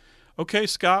 Yep. Okay,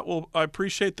 Scott. Well, I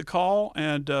appreciate the call,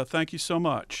 and thank you so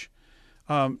much.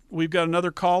 We've got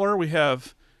another caller. We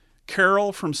have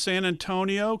Carol from San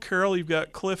Antonio. Carol, you've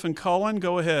got Cliff and Cullen.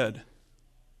 Go ahead.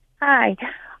 Hi.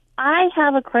 I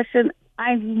have a question.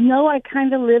 I know I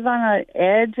kind of live on an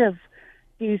edge of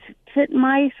these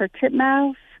titmice or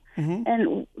titmouse. Mm-hmm.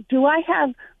 And do I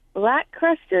have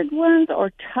black-crested ones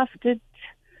or tufted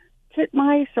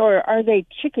titmice, or are they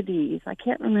chickadees? I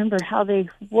can't remember how they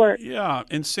work. Yeah,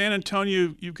 in San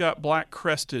Antonio, you've got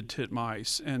black-crested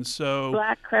titmice, and so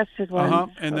black-crested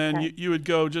ones. And then you would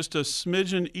go just a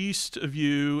smidgen east of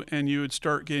you, and you would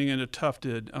start getting into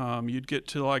tufted. You'd get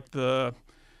to like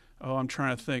I'm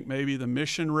trying to think, maybe the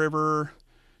Mission River,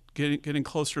 getting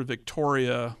closer to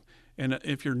Victoria. And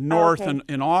if you're north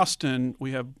in Austin,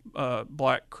 we have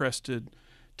black-crested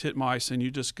titmice, and you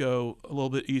just go a little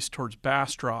bit east towards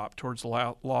Bastrop, towards the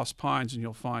Lost Pines, and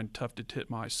you'll find tufted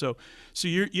titmice. So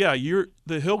you're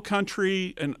the hill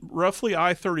country, and roughly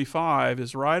I-35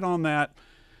 is right on that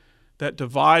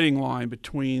dividing line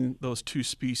between those two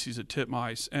species of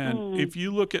titmice. And if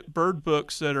you look at bird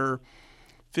books that are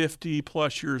 50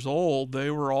 plus years old, they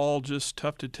were all just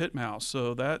tufted titmouse.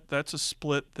 So that's a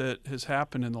split that has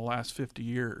happened in the last 50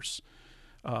 years,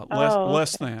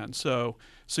 less than. So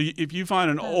if you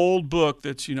find an old book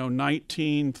that's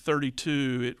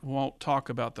 1932, it won't talk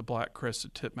about the black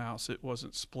crested titmouse. It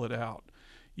wasn't split out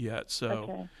yet.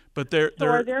 So, but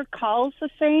are their calls the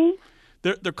same?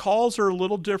 The calls are a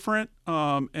little different,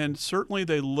 and certainly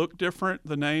they look different.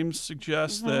 The names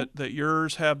suggest that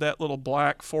yours have that little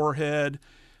black forehead.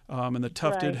 And the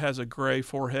tufted has a gray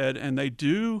forehead, and they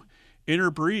do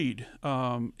interbreed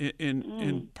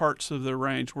in parts of the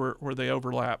range where they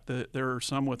overlap. There are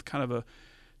some with kind of a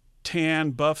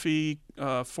tan, buffy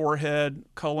forehead.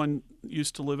 Cullen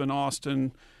used to live in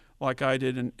Austin like I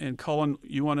did. And Cullen,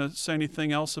 you want to say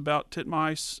anything else about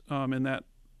titmice in that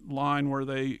line where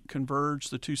they converge,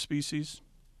 the two species?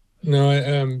 No,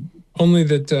 only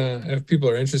that if people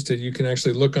are interested, you can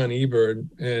actually look on eBird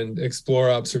and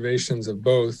explore observations of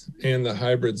both and the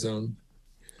hybrid zone.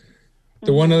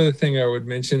 The one other thing I would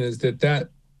mention is that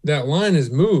line has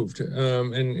moved.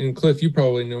 And Cliff, you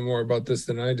probably know more about this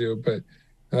than I do, but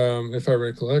if I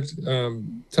recollect,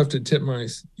 tufted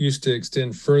titmice used to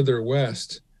extend further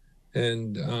west,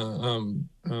 and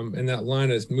that line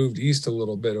has moved east a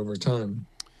little bit over time.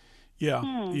 Yeah,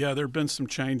 there have been some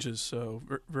changes, so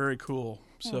very cool.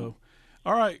 So,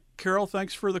 all right, Carol,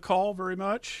 thanks for the call very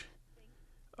much.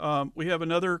 We have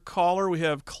another caller. We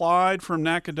have Clyde from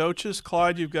Nacogdoches.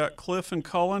 Clyde, you've got Cliff and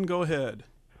Cullen. Go ahead.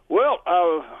 Well,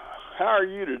 how are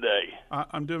you today?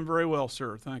 I'm doing very well,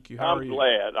 sir. Thank you. How are you? I'm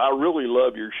glad. I really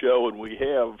love your show, and we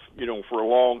have, for a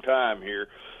long time here.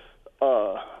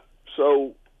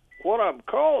 So what I'm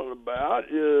calling about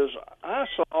is I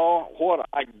saw what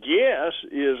I guess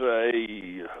is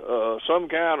some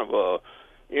kind of a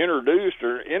introduced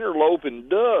or interloping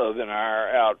dove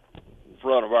out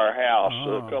front of our house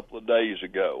a couple of days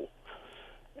ago.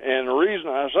 And the reason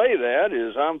I say that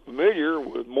is I'm familiar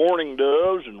with mourning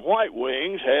doves and white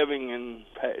wings, having in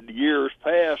years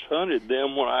past hunted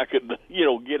them when I could,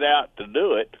 get out to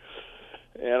do it.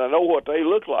 And I know what they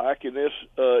look like, and it's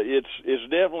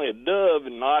definitely a dove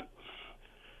and not,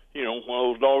 one of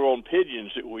those doggone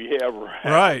pigeons that we have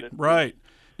around. Right.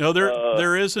 No,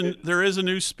 there is a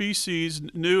new species,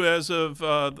 new as of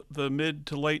the mid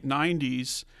to late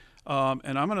 90s.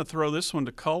 And I'm going to throw this one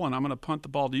to Cullen. I'm going to punt the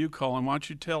ball to you, Cullen. Why don't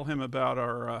you tell him about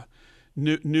our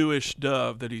newish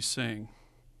dove that he's seeing?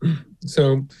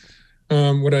 So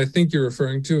what I think you're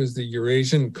referring to is the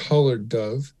Eurasian colored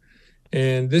dove.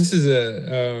 And this is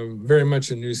a very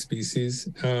much a new species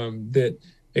that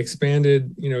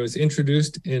expanded, is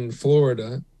introduced in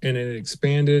Florida, and it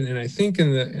expanded. And I think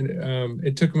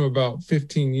it took them about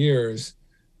 15 years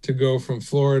to go from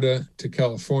Florida to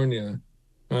California,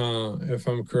 if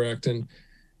I'm correct. And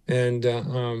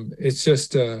it's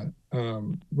just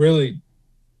really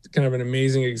kind of an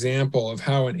amazing example of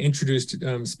how an introduced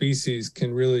species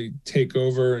can really take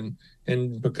over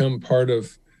and become part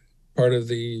of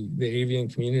the avian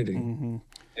community. Mm-hmm.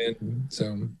 And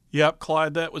so, yep,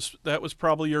 Clyde, that was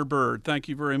probably your bird. Thank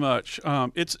you very much.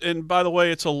 And by the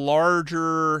way, it's a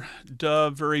larger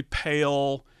dove, very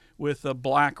pale, with a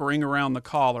black ring around the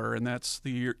collar, and that's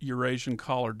the Eurasian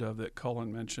collar dove that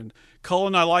Cullen mentioned.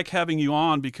 Cullen, I like having you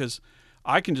on because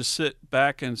I can just sit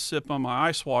back and sip on my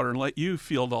ice water and let you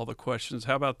field all the questions.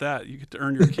 How about that? You get to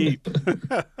earn your keep.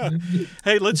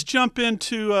 Hey, let's jump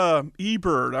into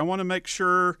eBird. I want to make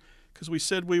sure, because we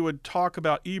said we would talk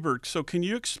about eBird. So can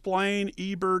you explain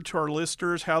eBird to our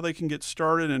listeners, how they can get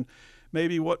started, and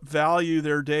maybe what value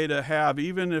their data have,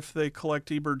 even if they collect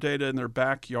eBird data in their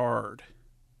backyard?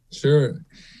 Sure.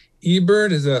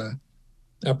 eBird is a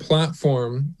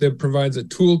platform that provides a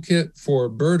toolkit for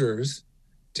birders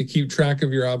to keep track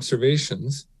of your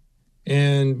observations.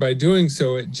 And by doing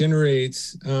so, it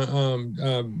generates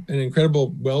an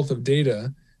incredible wealth of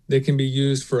data that can be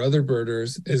used for other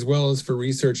birders as well as for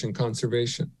research and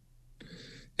conservation.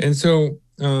 And so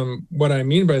what I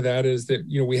mean by that is that,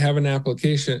 we have an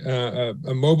application,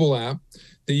 a mobile app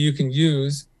that you can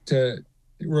use to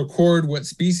record what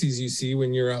species you see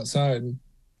when you're outside.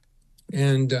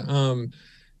 And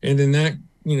then that,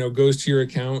 goes to your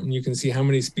account, and you can see how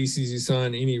many species you saw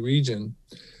in any region.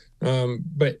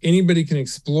 But anybody can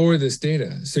explore this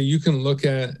data. So you can look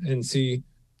at and see,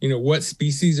 what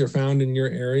species are found in your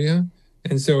area.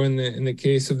 And so in the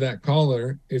case of that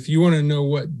caller, if you want to know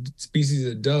what species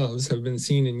of doves have been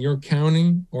seen in your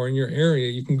county or in your area,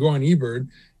 you can go on eBird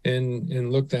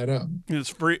and look that up. It's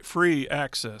free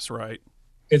access, right?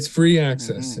 It's free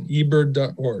access,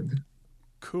 ebird.org.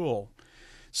 Cool.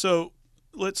 So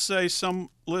let's say some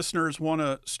listeners want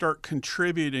to start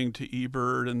contributing to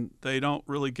eBird, and they don't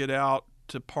really get out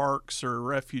to parks or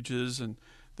refuges, and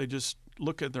they just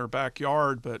look at their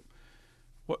backyard. But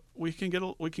we can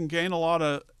gain a lot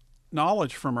of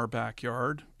knowledge from our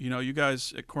backyard. You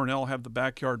guys at Cornell have the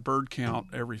backyard bird count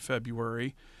every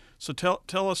February. So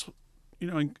tell us,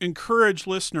 encourage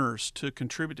listeners to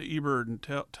contribute to eBird, and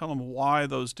tell them why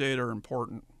those data are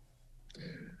important.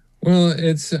 Well,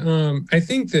 it's I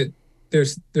think that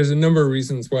there's a number of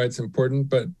reasons why it's important,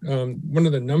 but one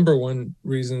of the number one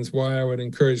reasons why I would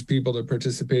encourage people to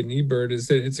participate in eBird is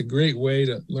that it's a great way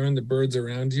to learn the birds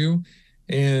around you,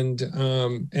 and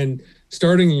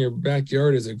starting in your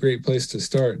backyard is a great place to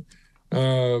start.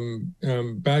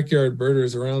 Backyard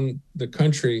birders around the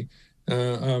country,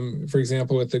 for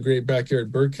example, with the Great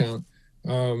Backyard Bird Count,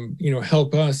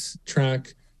 help us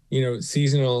track,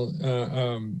 seasonal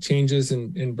changes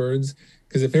in birds.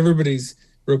 Because if everybody's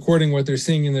recording what they're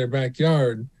seeing in their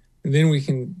backyard, then we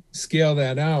can scale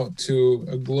that out to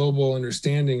a global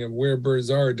understanding of where birds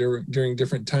are during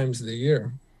different times of the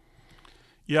year.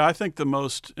 Yeah, I think the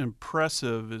most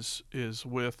impressive is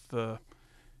with the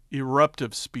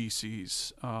eruptive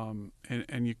species, and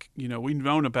we've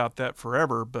known about that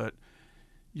forever, but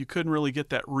you couldn't really get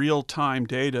that real-time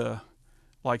data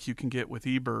like you can get with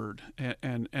eBird,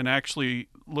 and actually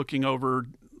looking over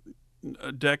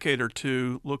a decade or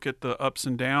two, look at the ups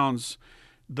and downs,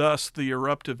 thus the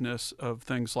eruptiveness of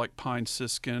things like pine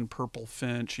siskin, purple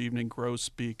finch, evening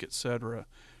grosbeak, etc.,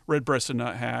 red-breasted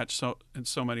nuthatch, and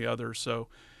so many others. So,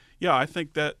 yeah, I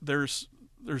think that there's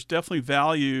definitely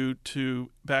value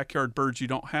to backyard birds. You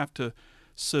don't have to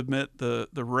submit the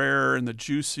rare and the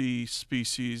juicy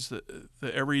species.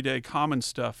 The everyday common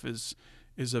stuff is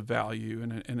of value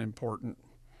and important.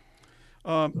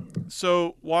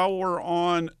 So while we're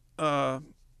on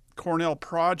Cornell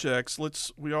projects,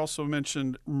 we also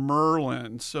mentioned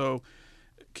Merlin. So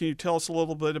can you tell us a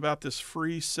little bit about this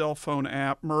free cell phone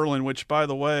app, Merlin, which, by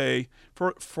the way,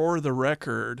 for the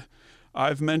record,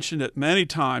 I've mentioned it many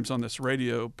times on this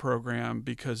radio program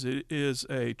because it is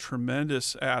a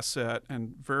tremendous asset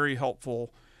and very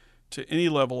helpful to any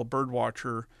level of bird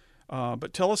watcher.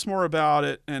 But tell us more about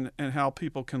it and how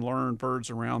people can learn birds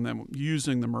around them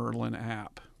using the Merlin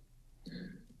app.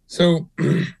 So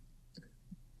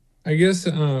I guess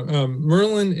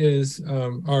Merlin is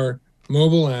our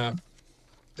mobile app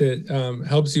that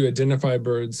helps you identify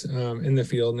birds in the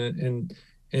field, and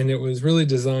it was really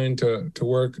designed to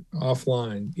work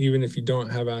offline, even if you don't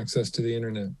have access to the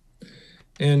internet.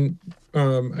 And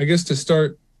I guess to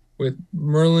start with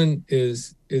Merlin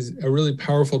is a really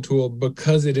powerful tool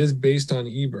because it is based on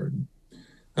eBird.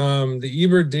 The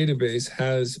eBird database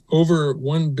has over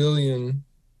 1 billion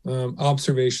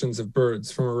observations of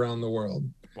birds from around the world.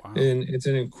 Wow. And it's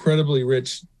an incredibly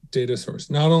rich data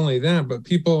source. Not only that, but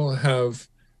people have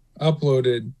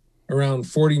uploaded around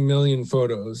 40 million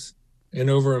photos and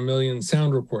over 1 million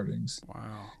sound recordings.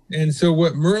 Wow. And so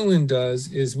what Merlin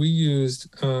does is we used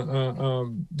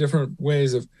different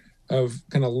ways of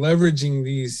kind of leveraging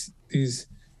these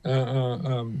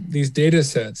data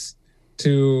sets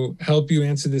to help you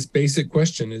answer this basic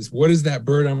question: is what is that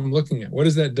bird I'm looking at? What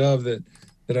is that dove that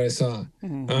I saw?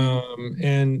 Mm-hmm.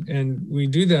 And we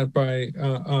do that by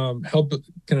help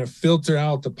kind of filter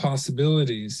out the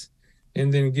possibilities,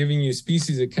 and then giving you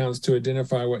species accounts to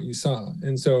identify what you saw.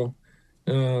 And so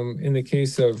in the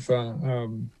case of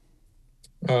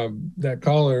that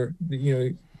caller,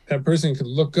 that person could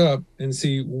look up and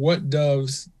see what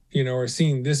doves are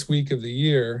seen this week of the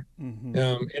year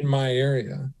in my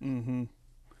area. Mm-hmm.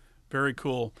 Very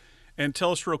cool. And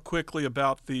tell us real quickly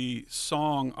about the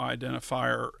song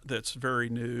identifier that's very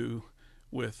new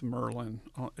with Merlin.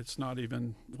 It's not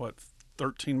even,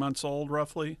 13 months old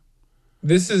roughly?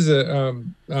 This is the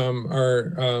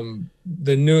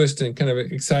newest and kind of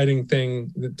exciting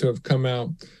thing to have come out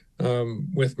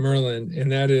with Merlin,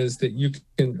 and that is that you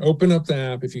can open up the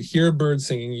app. If you hear a bird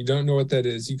singing, you don't know what that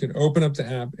is, you can open up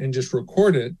the app and just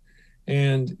record it,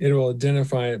 and it will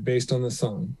identify it based on the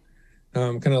song,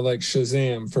 kind of like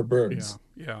Shazam for birds.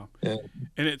 Yeah. And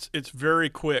it's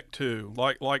very quick too,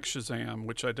 like Shazam,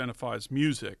 which identifies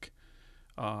music.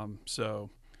 So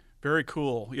very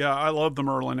cool. Yeah, I love the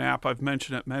Merlin app. I've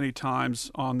mentioned it many times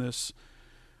on this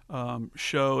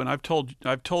show, and I've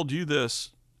told you this,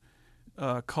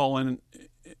 Colin,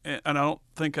 and I don't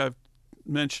think I've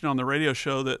mentioned on the radio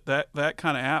show that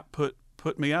kind of app put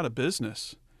me out of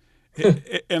business.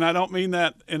 And I don't mean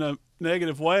that in a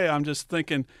negative way. I'm just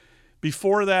thinking,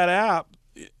 before that app,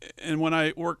 and when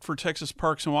I worked for Texas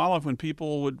Parks and Wildlife, when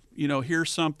people would hear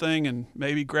something and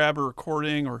maybe grab a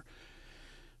recording or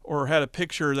had a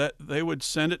picture, that they would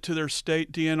send it to their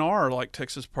state DNR, like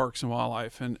Texas Parks and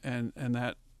Wildlife, and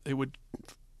that it would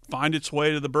find its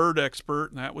way to the bird expert,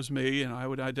 and that was me, and I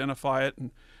would identify it.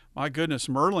 And my goodness,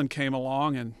 Merlin came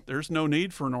along, and there's no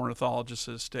need for an ornithologist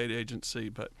at a state agency.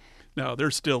 But no,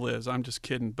 there still is. I'm just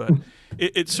kidding. But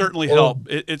it certainly helped.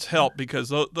 It's helped because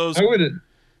those.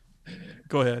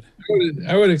 Go ahead.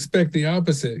 I would expect the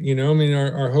opposite. I mean,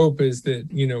 our hope is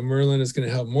that Merlin is going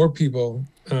to help more people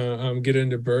get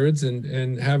into birds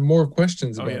and have more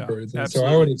questions about birds. And absolutely.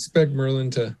 So I would expect Merlin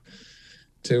to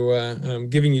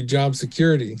giving you job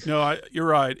security. No, you're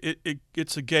right.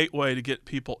 It's a gateway to get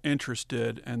people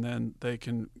interested, and then they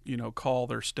can call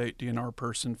their state DNR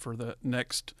person for the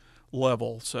next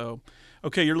level. So,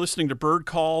 okay, you're listening to Bird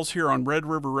Calls here on Red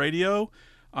River Radio.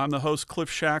 I'm the host,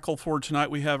 Cliff Shackelford. Tonight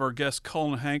we have our guest,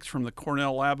 Cullen Hanks from the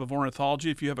Cornell Lab of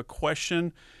Ornithology. If you have a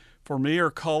question for me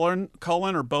or Cullen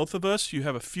or both of us, you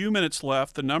have a few minutes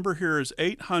left. The number here is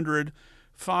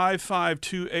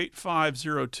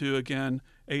 800-552-8502. Again,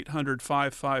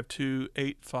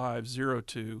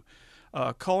 800-552-8502.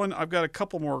 Cullen, I've got a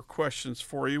couple more questions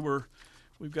for you.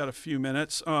 We've got a few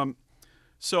minutes.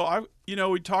 So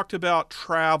we talked about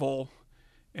travel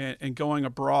and going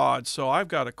abroad. So I've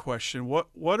got a question.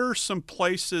 What are some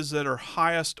places that are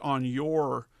highest on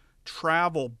your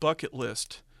travel bucket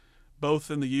list,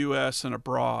 both in the U.S. and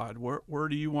abroad? Where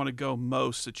do you want to go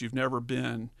most that you've never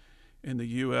been in the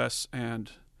U.S.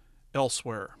 and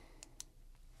elsewhere?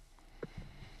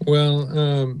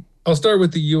 Well, I'll start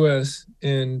with the U.S.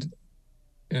 and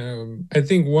I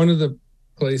think one of the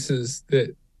places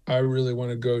that I really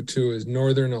want to go to is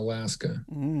northern Alaska.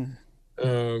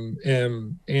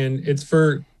 And it's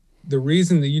for the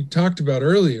reason that you talked about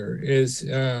earlier is,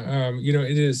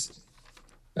 it is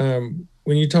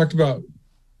when you talked about,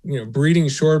 breeding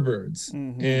shorebirds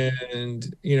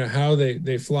and, how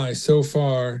they fly so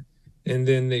far and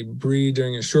then they breed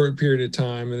during a short period of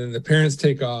time and then the parents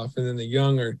take off and then the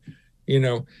young are,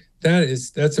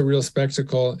 that's a real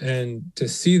spectacle. And to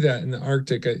see that in the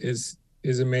Arctic is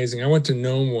amazing. I went to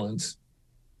Nome once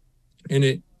and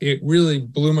it really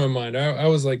blew my mind. I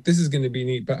was like, this is going to be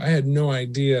neat, but I had no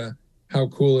idea how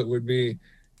cool it would be.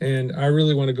 And I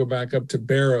really want to go back up to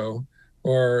Barrow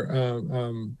or,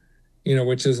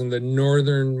 which is in the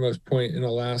northernmost point in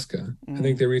Alaska. I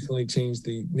think they recently changed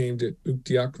the name to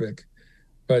Uktiakvik,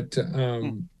 but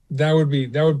that would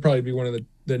probably be one of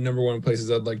the number one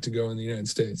places I'd like to go in the United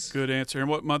States. Good answer. And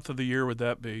what month of the year would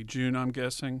that be? June, I'm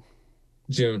guessing?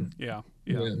 June. Yeah.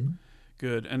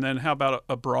 Good. And then how about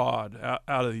abroad,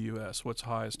 out of the U.S.? What's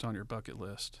highest on your bucket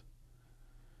list?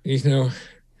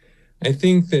 I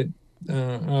think that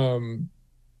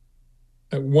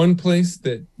one place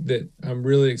that I'm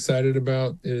really excited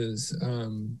about is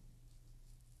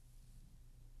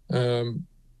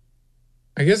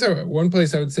I guess one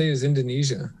place I would say is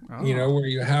Indonesia. Oh. Where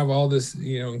you have all this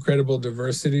incredible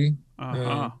diversity,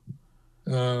 Uh-huh.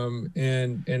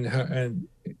 and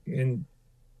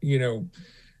you know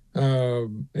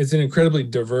it's an incredibly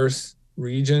diverse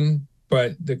region,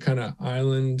 but the kind of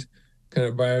island kind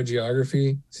of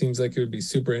biogeography seems like it would be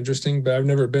super interesting. But I've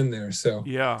never been there, so.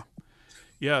 Yeah.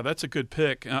 Yeah, that's a good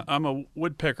pick. I'm a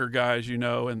woodpecker guy, as you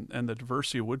know, and the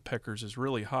diversity of woodpeckers is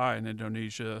really high in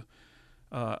Indonesia.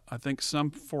 I think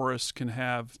some forests can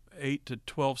have 8 to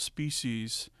 12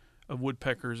 species of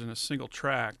woodpeckers in a single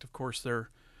tract. Of course,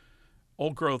 their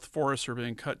old growth forests are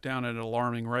being cut down at an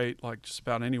alarming rate, like just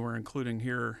about anywhere, including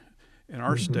here in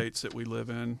our states that we live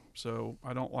in. So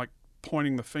I don't like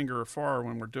pointing the finger afar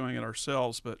when we're doing it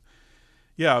ourselves, but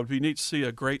yeah, it would be neat to see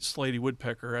a great slaty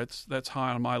woodpecker. That's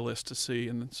high on my list to see,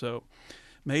 and so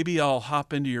maybe I'll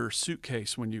hop into your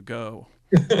suitcase when you go.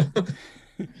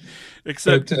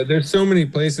 Except, But there's so many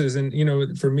places,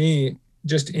 and for me,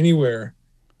 just anywhere,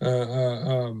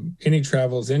 any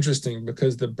travel is interesting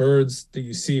because the birds that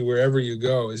you see wherever you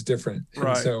go is different. And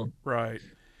right, so, right.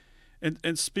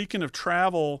 And speaking of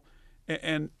travel,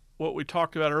 and what we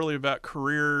talked about earlier about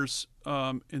careers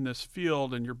in this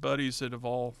field, and your buddies that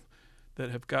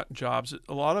have gotten jobs,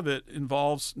 a lot of it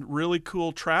involves really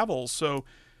cool travels. So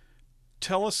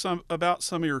tell us about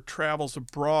some of your travels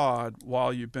abroad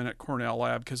while you've been at Cornell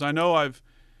Lab, because I know I've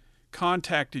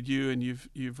contacted you and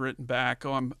you've written back.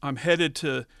 Oh, I'm headed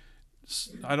to,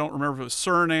 I don't remember if it was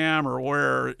Suriname or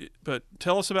where, but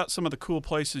tell us about some of the cool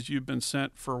places you've been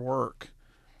sent for work.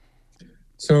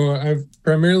 So I've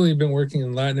primarily been working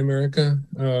in Latin America.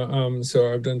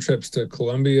 So I've done trips to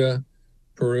Colombia,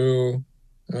 Peru,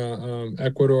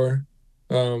 Ecuador.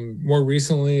 More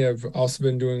recently, I've also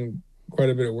been doing quite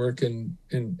a bit of work in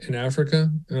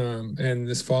Africa. And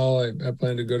this fall, I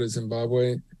plan to go to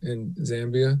Zimbabwe and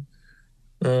Zambia.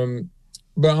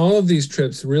 But all of these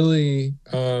trips really,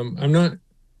 they're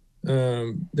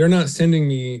not sending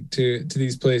me to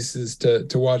these places to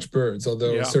watch birds,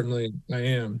 although certainly I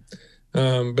am.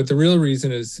 But the real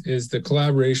reason is the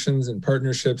collaborations and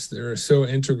partnerships that are so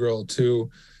integral to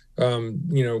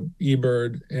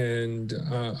eBird and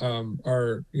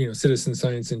our citizen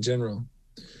science in general.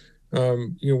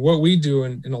 What we do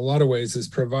in a lot of ways is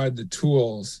provide the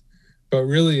tools, but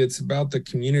really it's about the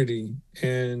community,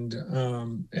 and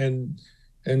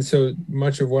so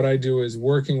much of what I do is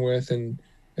working with and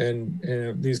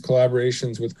these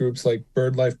collaborations with groups like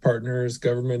BirdLife Partners,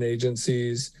 government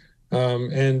agencies,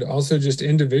 and also just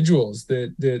individuals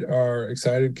that are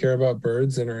excited, care about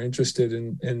birds, and are interested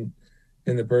in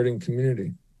the birding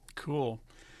community. Cool.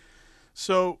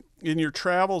 So in your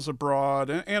travels abroad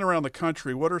and around the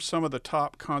country, what are some of the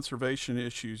top conservation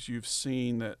issues you've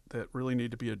seen that really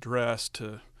need to be addressed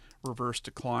to reverse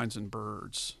declines in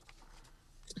birds?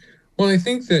 Well, I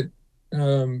think that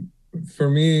for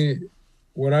me,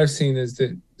 what I've seen is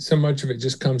that so much of it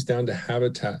just comes down to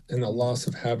habitat and the loss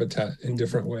of habitat in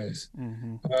different ways.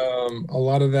 Mm-hmm. A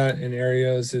lot of that in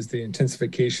areas is the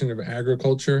intensification of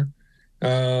agriculture,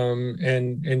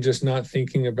 and just not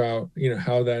thinking about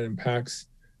how that impacts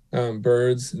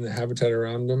birds and the habitat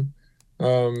around them.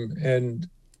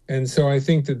 And so I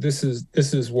think that this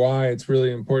is why it's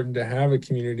really important to have a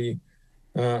community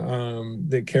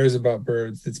that cares about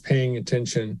birds, that's paying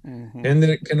attention, mm-hmm. and that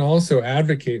it can also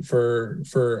advocate for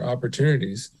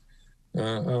opportunities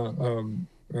for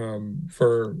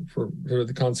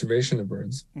the conservation of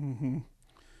birds. Mm-hmm.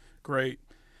 Great.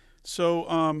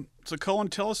 So, Cullen,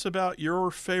 tell us about your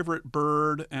favorite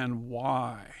bird and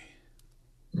why.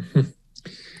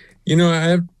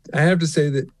 I have to say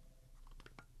that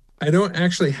I don't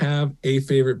actually have a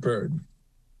favorite bird.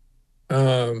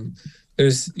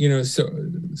 There's,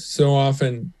 so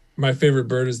often my favorite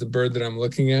bird is the bird that I'm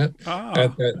looking at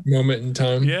that moment in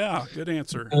time. Yeah, good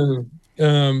answer.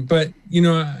 But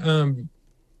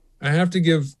I have to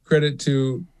give credit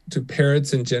to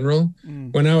parrots in general.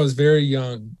 When I was very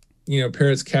young,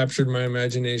 parrots captured my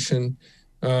imagination.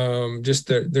 Just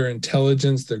their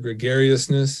intelligence, their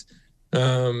gregariousness,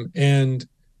 and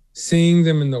seeing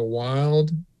them in the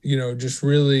wild, just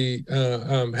really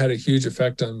had a huge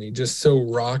effect on me. Just so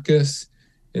raucous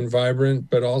and vibrant,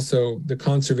 but also the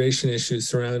conservation issues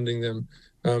surrounding them,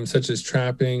 such as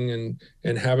trapping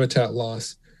and habitat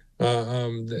loss,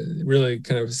 that really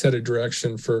kind of set a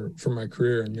direction for my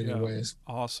career in many ways.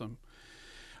 Awesome.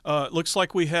 Looks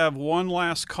like we have one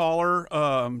last caller,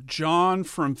 John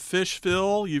from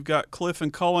Fishville. You've got Cliff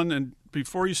and Cullen, and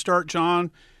before you start,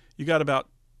 John, You got about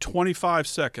 25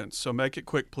 seconds, so make it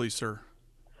quick, please, sir.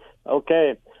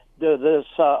 Okay. There's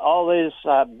all these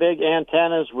big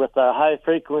antennas with high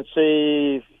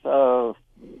frequency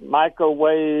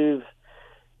microwave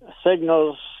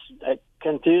signals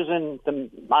confusing the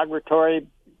migratory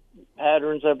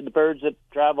patterns of the birds that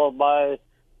travel by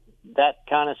that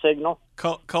kind of signal.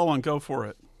 Colin, go for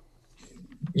it.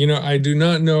 I do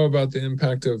not know about the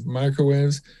impact of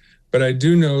microwaves, but I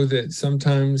do know that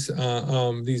sometimes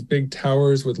these big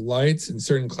towers with lights in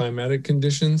certain climatic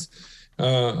conditions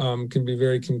can be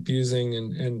very confusing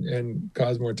and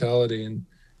cause mortality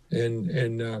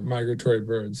in migratory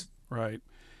birds. Right.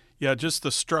 Yeah, just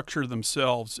the structure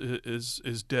themselves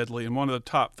is deadly. And one of the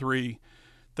top 3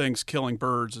 things killing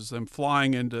birds is them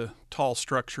flying into tall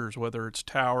structures, whether it's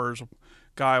towers,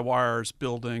 guy wires,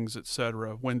 buildings,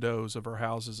 etc., windows of our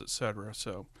houses, etc.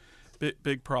 So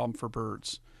big problem for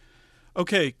birds.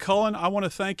 Okay, Cullen, I want to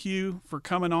thank you for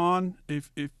coming on.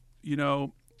 If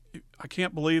I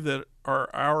can't believe that our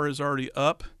hour is already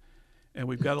up and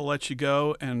we've got to let you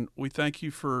go. And we thank you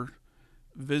for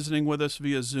visiting with us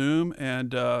via Zoom.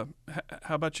 And how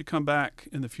about you come back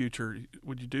in the future?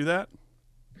 Would you do that?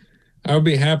 I would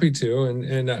be happy to.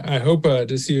 And I hope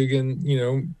to see you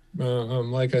again,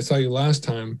 like I saw you last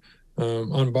time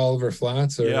on Bolivar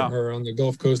Flats or on the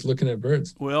Gulf Coast looking at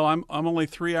birds. Well, I'm only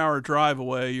 3-hour drive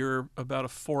away. You're about a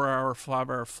 4-hour,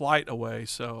 5-hour flight away.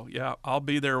 So, yeah, I'll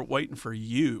be there waiting for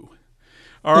you.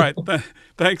 All right.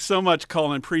 Thanks so much,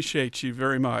 Colin. Appreciate you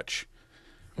very much.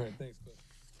 All right. Thanks, Cliff.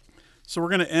 So we're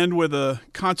going to end with a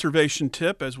conservation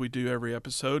tip, as we do every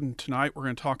episode. And tonight we're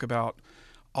going to talk about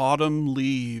autumn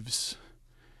leaves.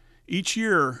 Each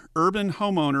year, urban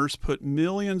homeowners put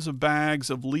millions of bags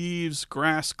of leaves,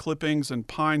 grass clippings, and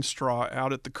pine straw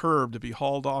out at the curb to be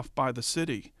hauled off by the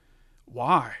city.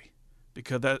 Why?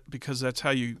 Because that's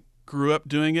how you grew up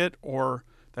doing it, or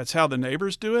that's how the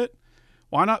neighbors do it?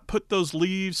 Why not put those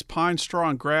leaves, pine straw,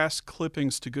 and grass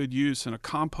clippings to good use in a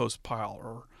compost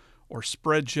pile or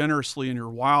spread generously in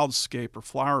your wildscape or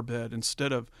flower bed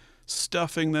instead of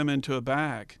stuffing them into a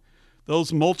bag?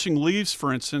 Those mulching leaves,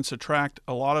 for instance, attract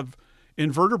a lot of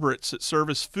invertebrates that serve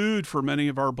as food for many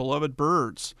of our beloved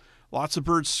birds. Lots of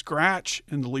birds scratch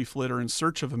in the leaf litter in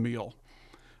search of a meal.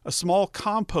 A small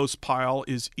compost pile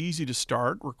is easy to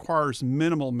start, requires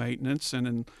minimal maintenance, and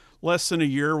in less than a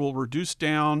year will reduce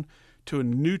down to a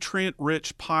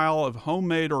nutrient-rich pile of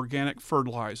homemade organic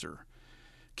fertilizer.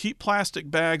 Keep plastic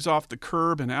bags off the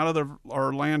curb and out of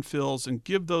our landfills and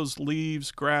give those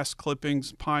leaves, grass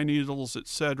clippings, pine needles,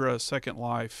 etc. a second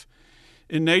life.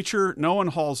 In nature, no one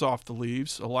hauls off the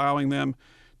leaves,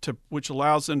 which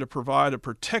allows them to provide a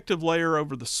protective layer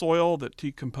over the soil that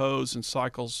decomposes and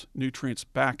cycles nutrients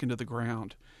back into the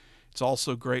ground. It's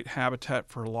also great habitat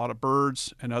for a lot of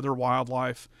birds and other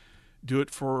wildlife. Do it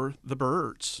for the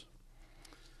birds.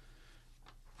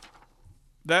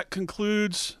 That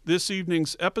concludes this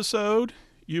evening's episode.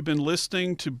 You've been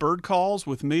listening to Bird Calls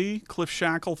with me, Cliff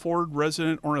Shackelford,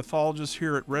 resident ornithologist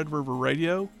here at Red River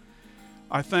Radio.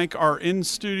 I thank our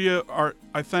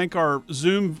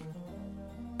Zoom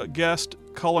guest,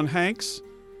 Cullen Hanks,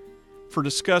 for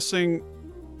discussing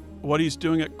what he's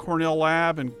doing at Cornell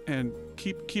Lab, and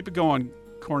keep it going,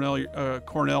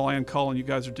 Cornell and Cullen. You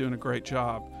guys are doing a great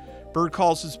job. Bird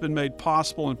Calls has been made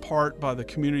possible in part by the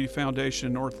Community Foundation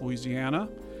in North Louisiana.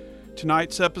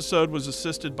 Tonight's episode was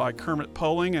assisted by Kermit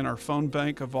Poling and our phone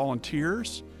bank of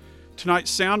volunteers.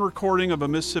 Tonight's sound recording of a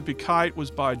Mississippi Kite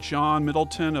was by John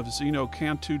Middleton of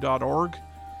xenocantu.org.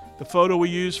 The photo we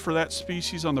used for that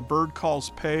species on the Bird Calls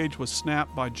page was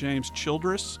snapped by James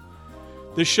Childress.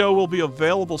 This show will be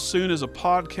available soon as a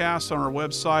podcast on our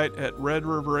website at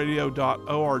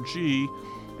redriverradio.org.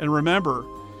 And remember,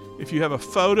 if you have a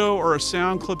photo or a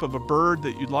sound clip of a bird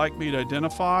that you'd like me to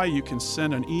identify, you can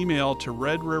send an email to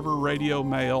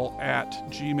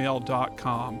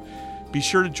redriverradiomail@gmail.com. Be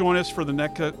sure to join us for the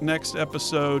next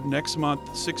episode next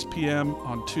month, 6 p.m.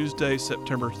 on Tuesday,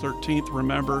 September 13th.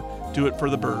 Remember, do it for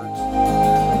the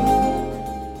birds.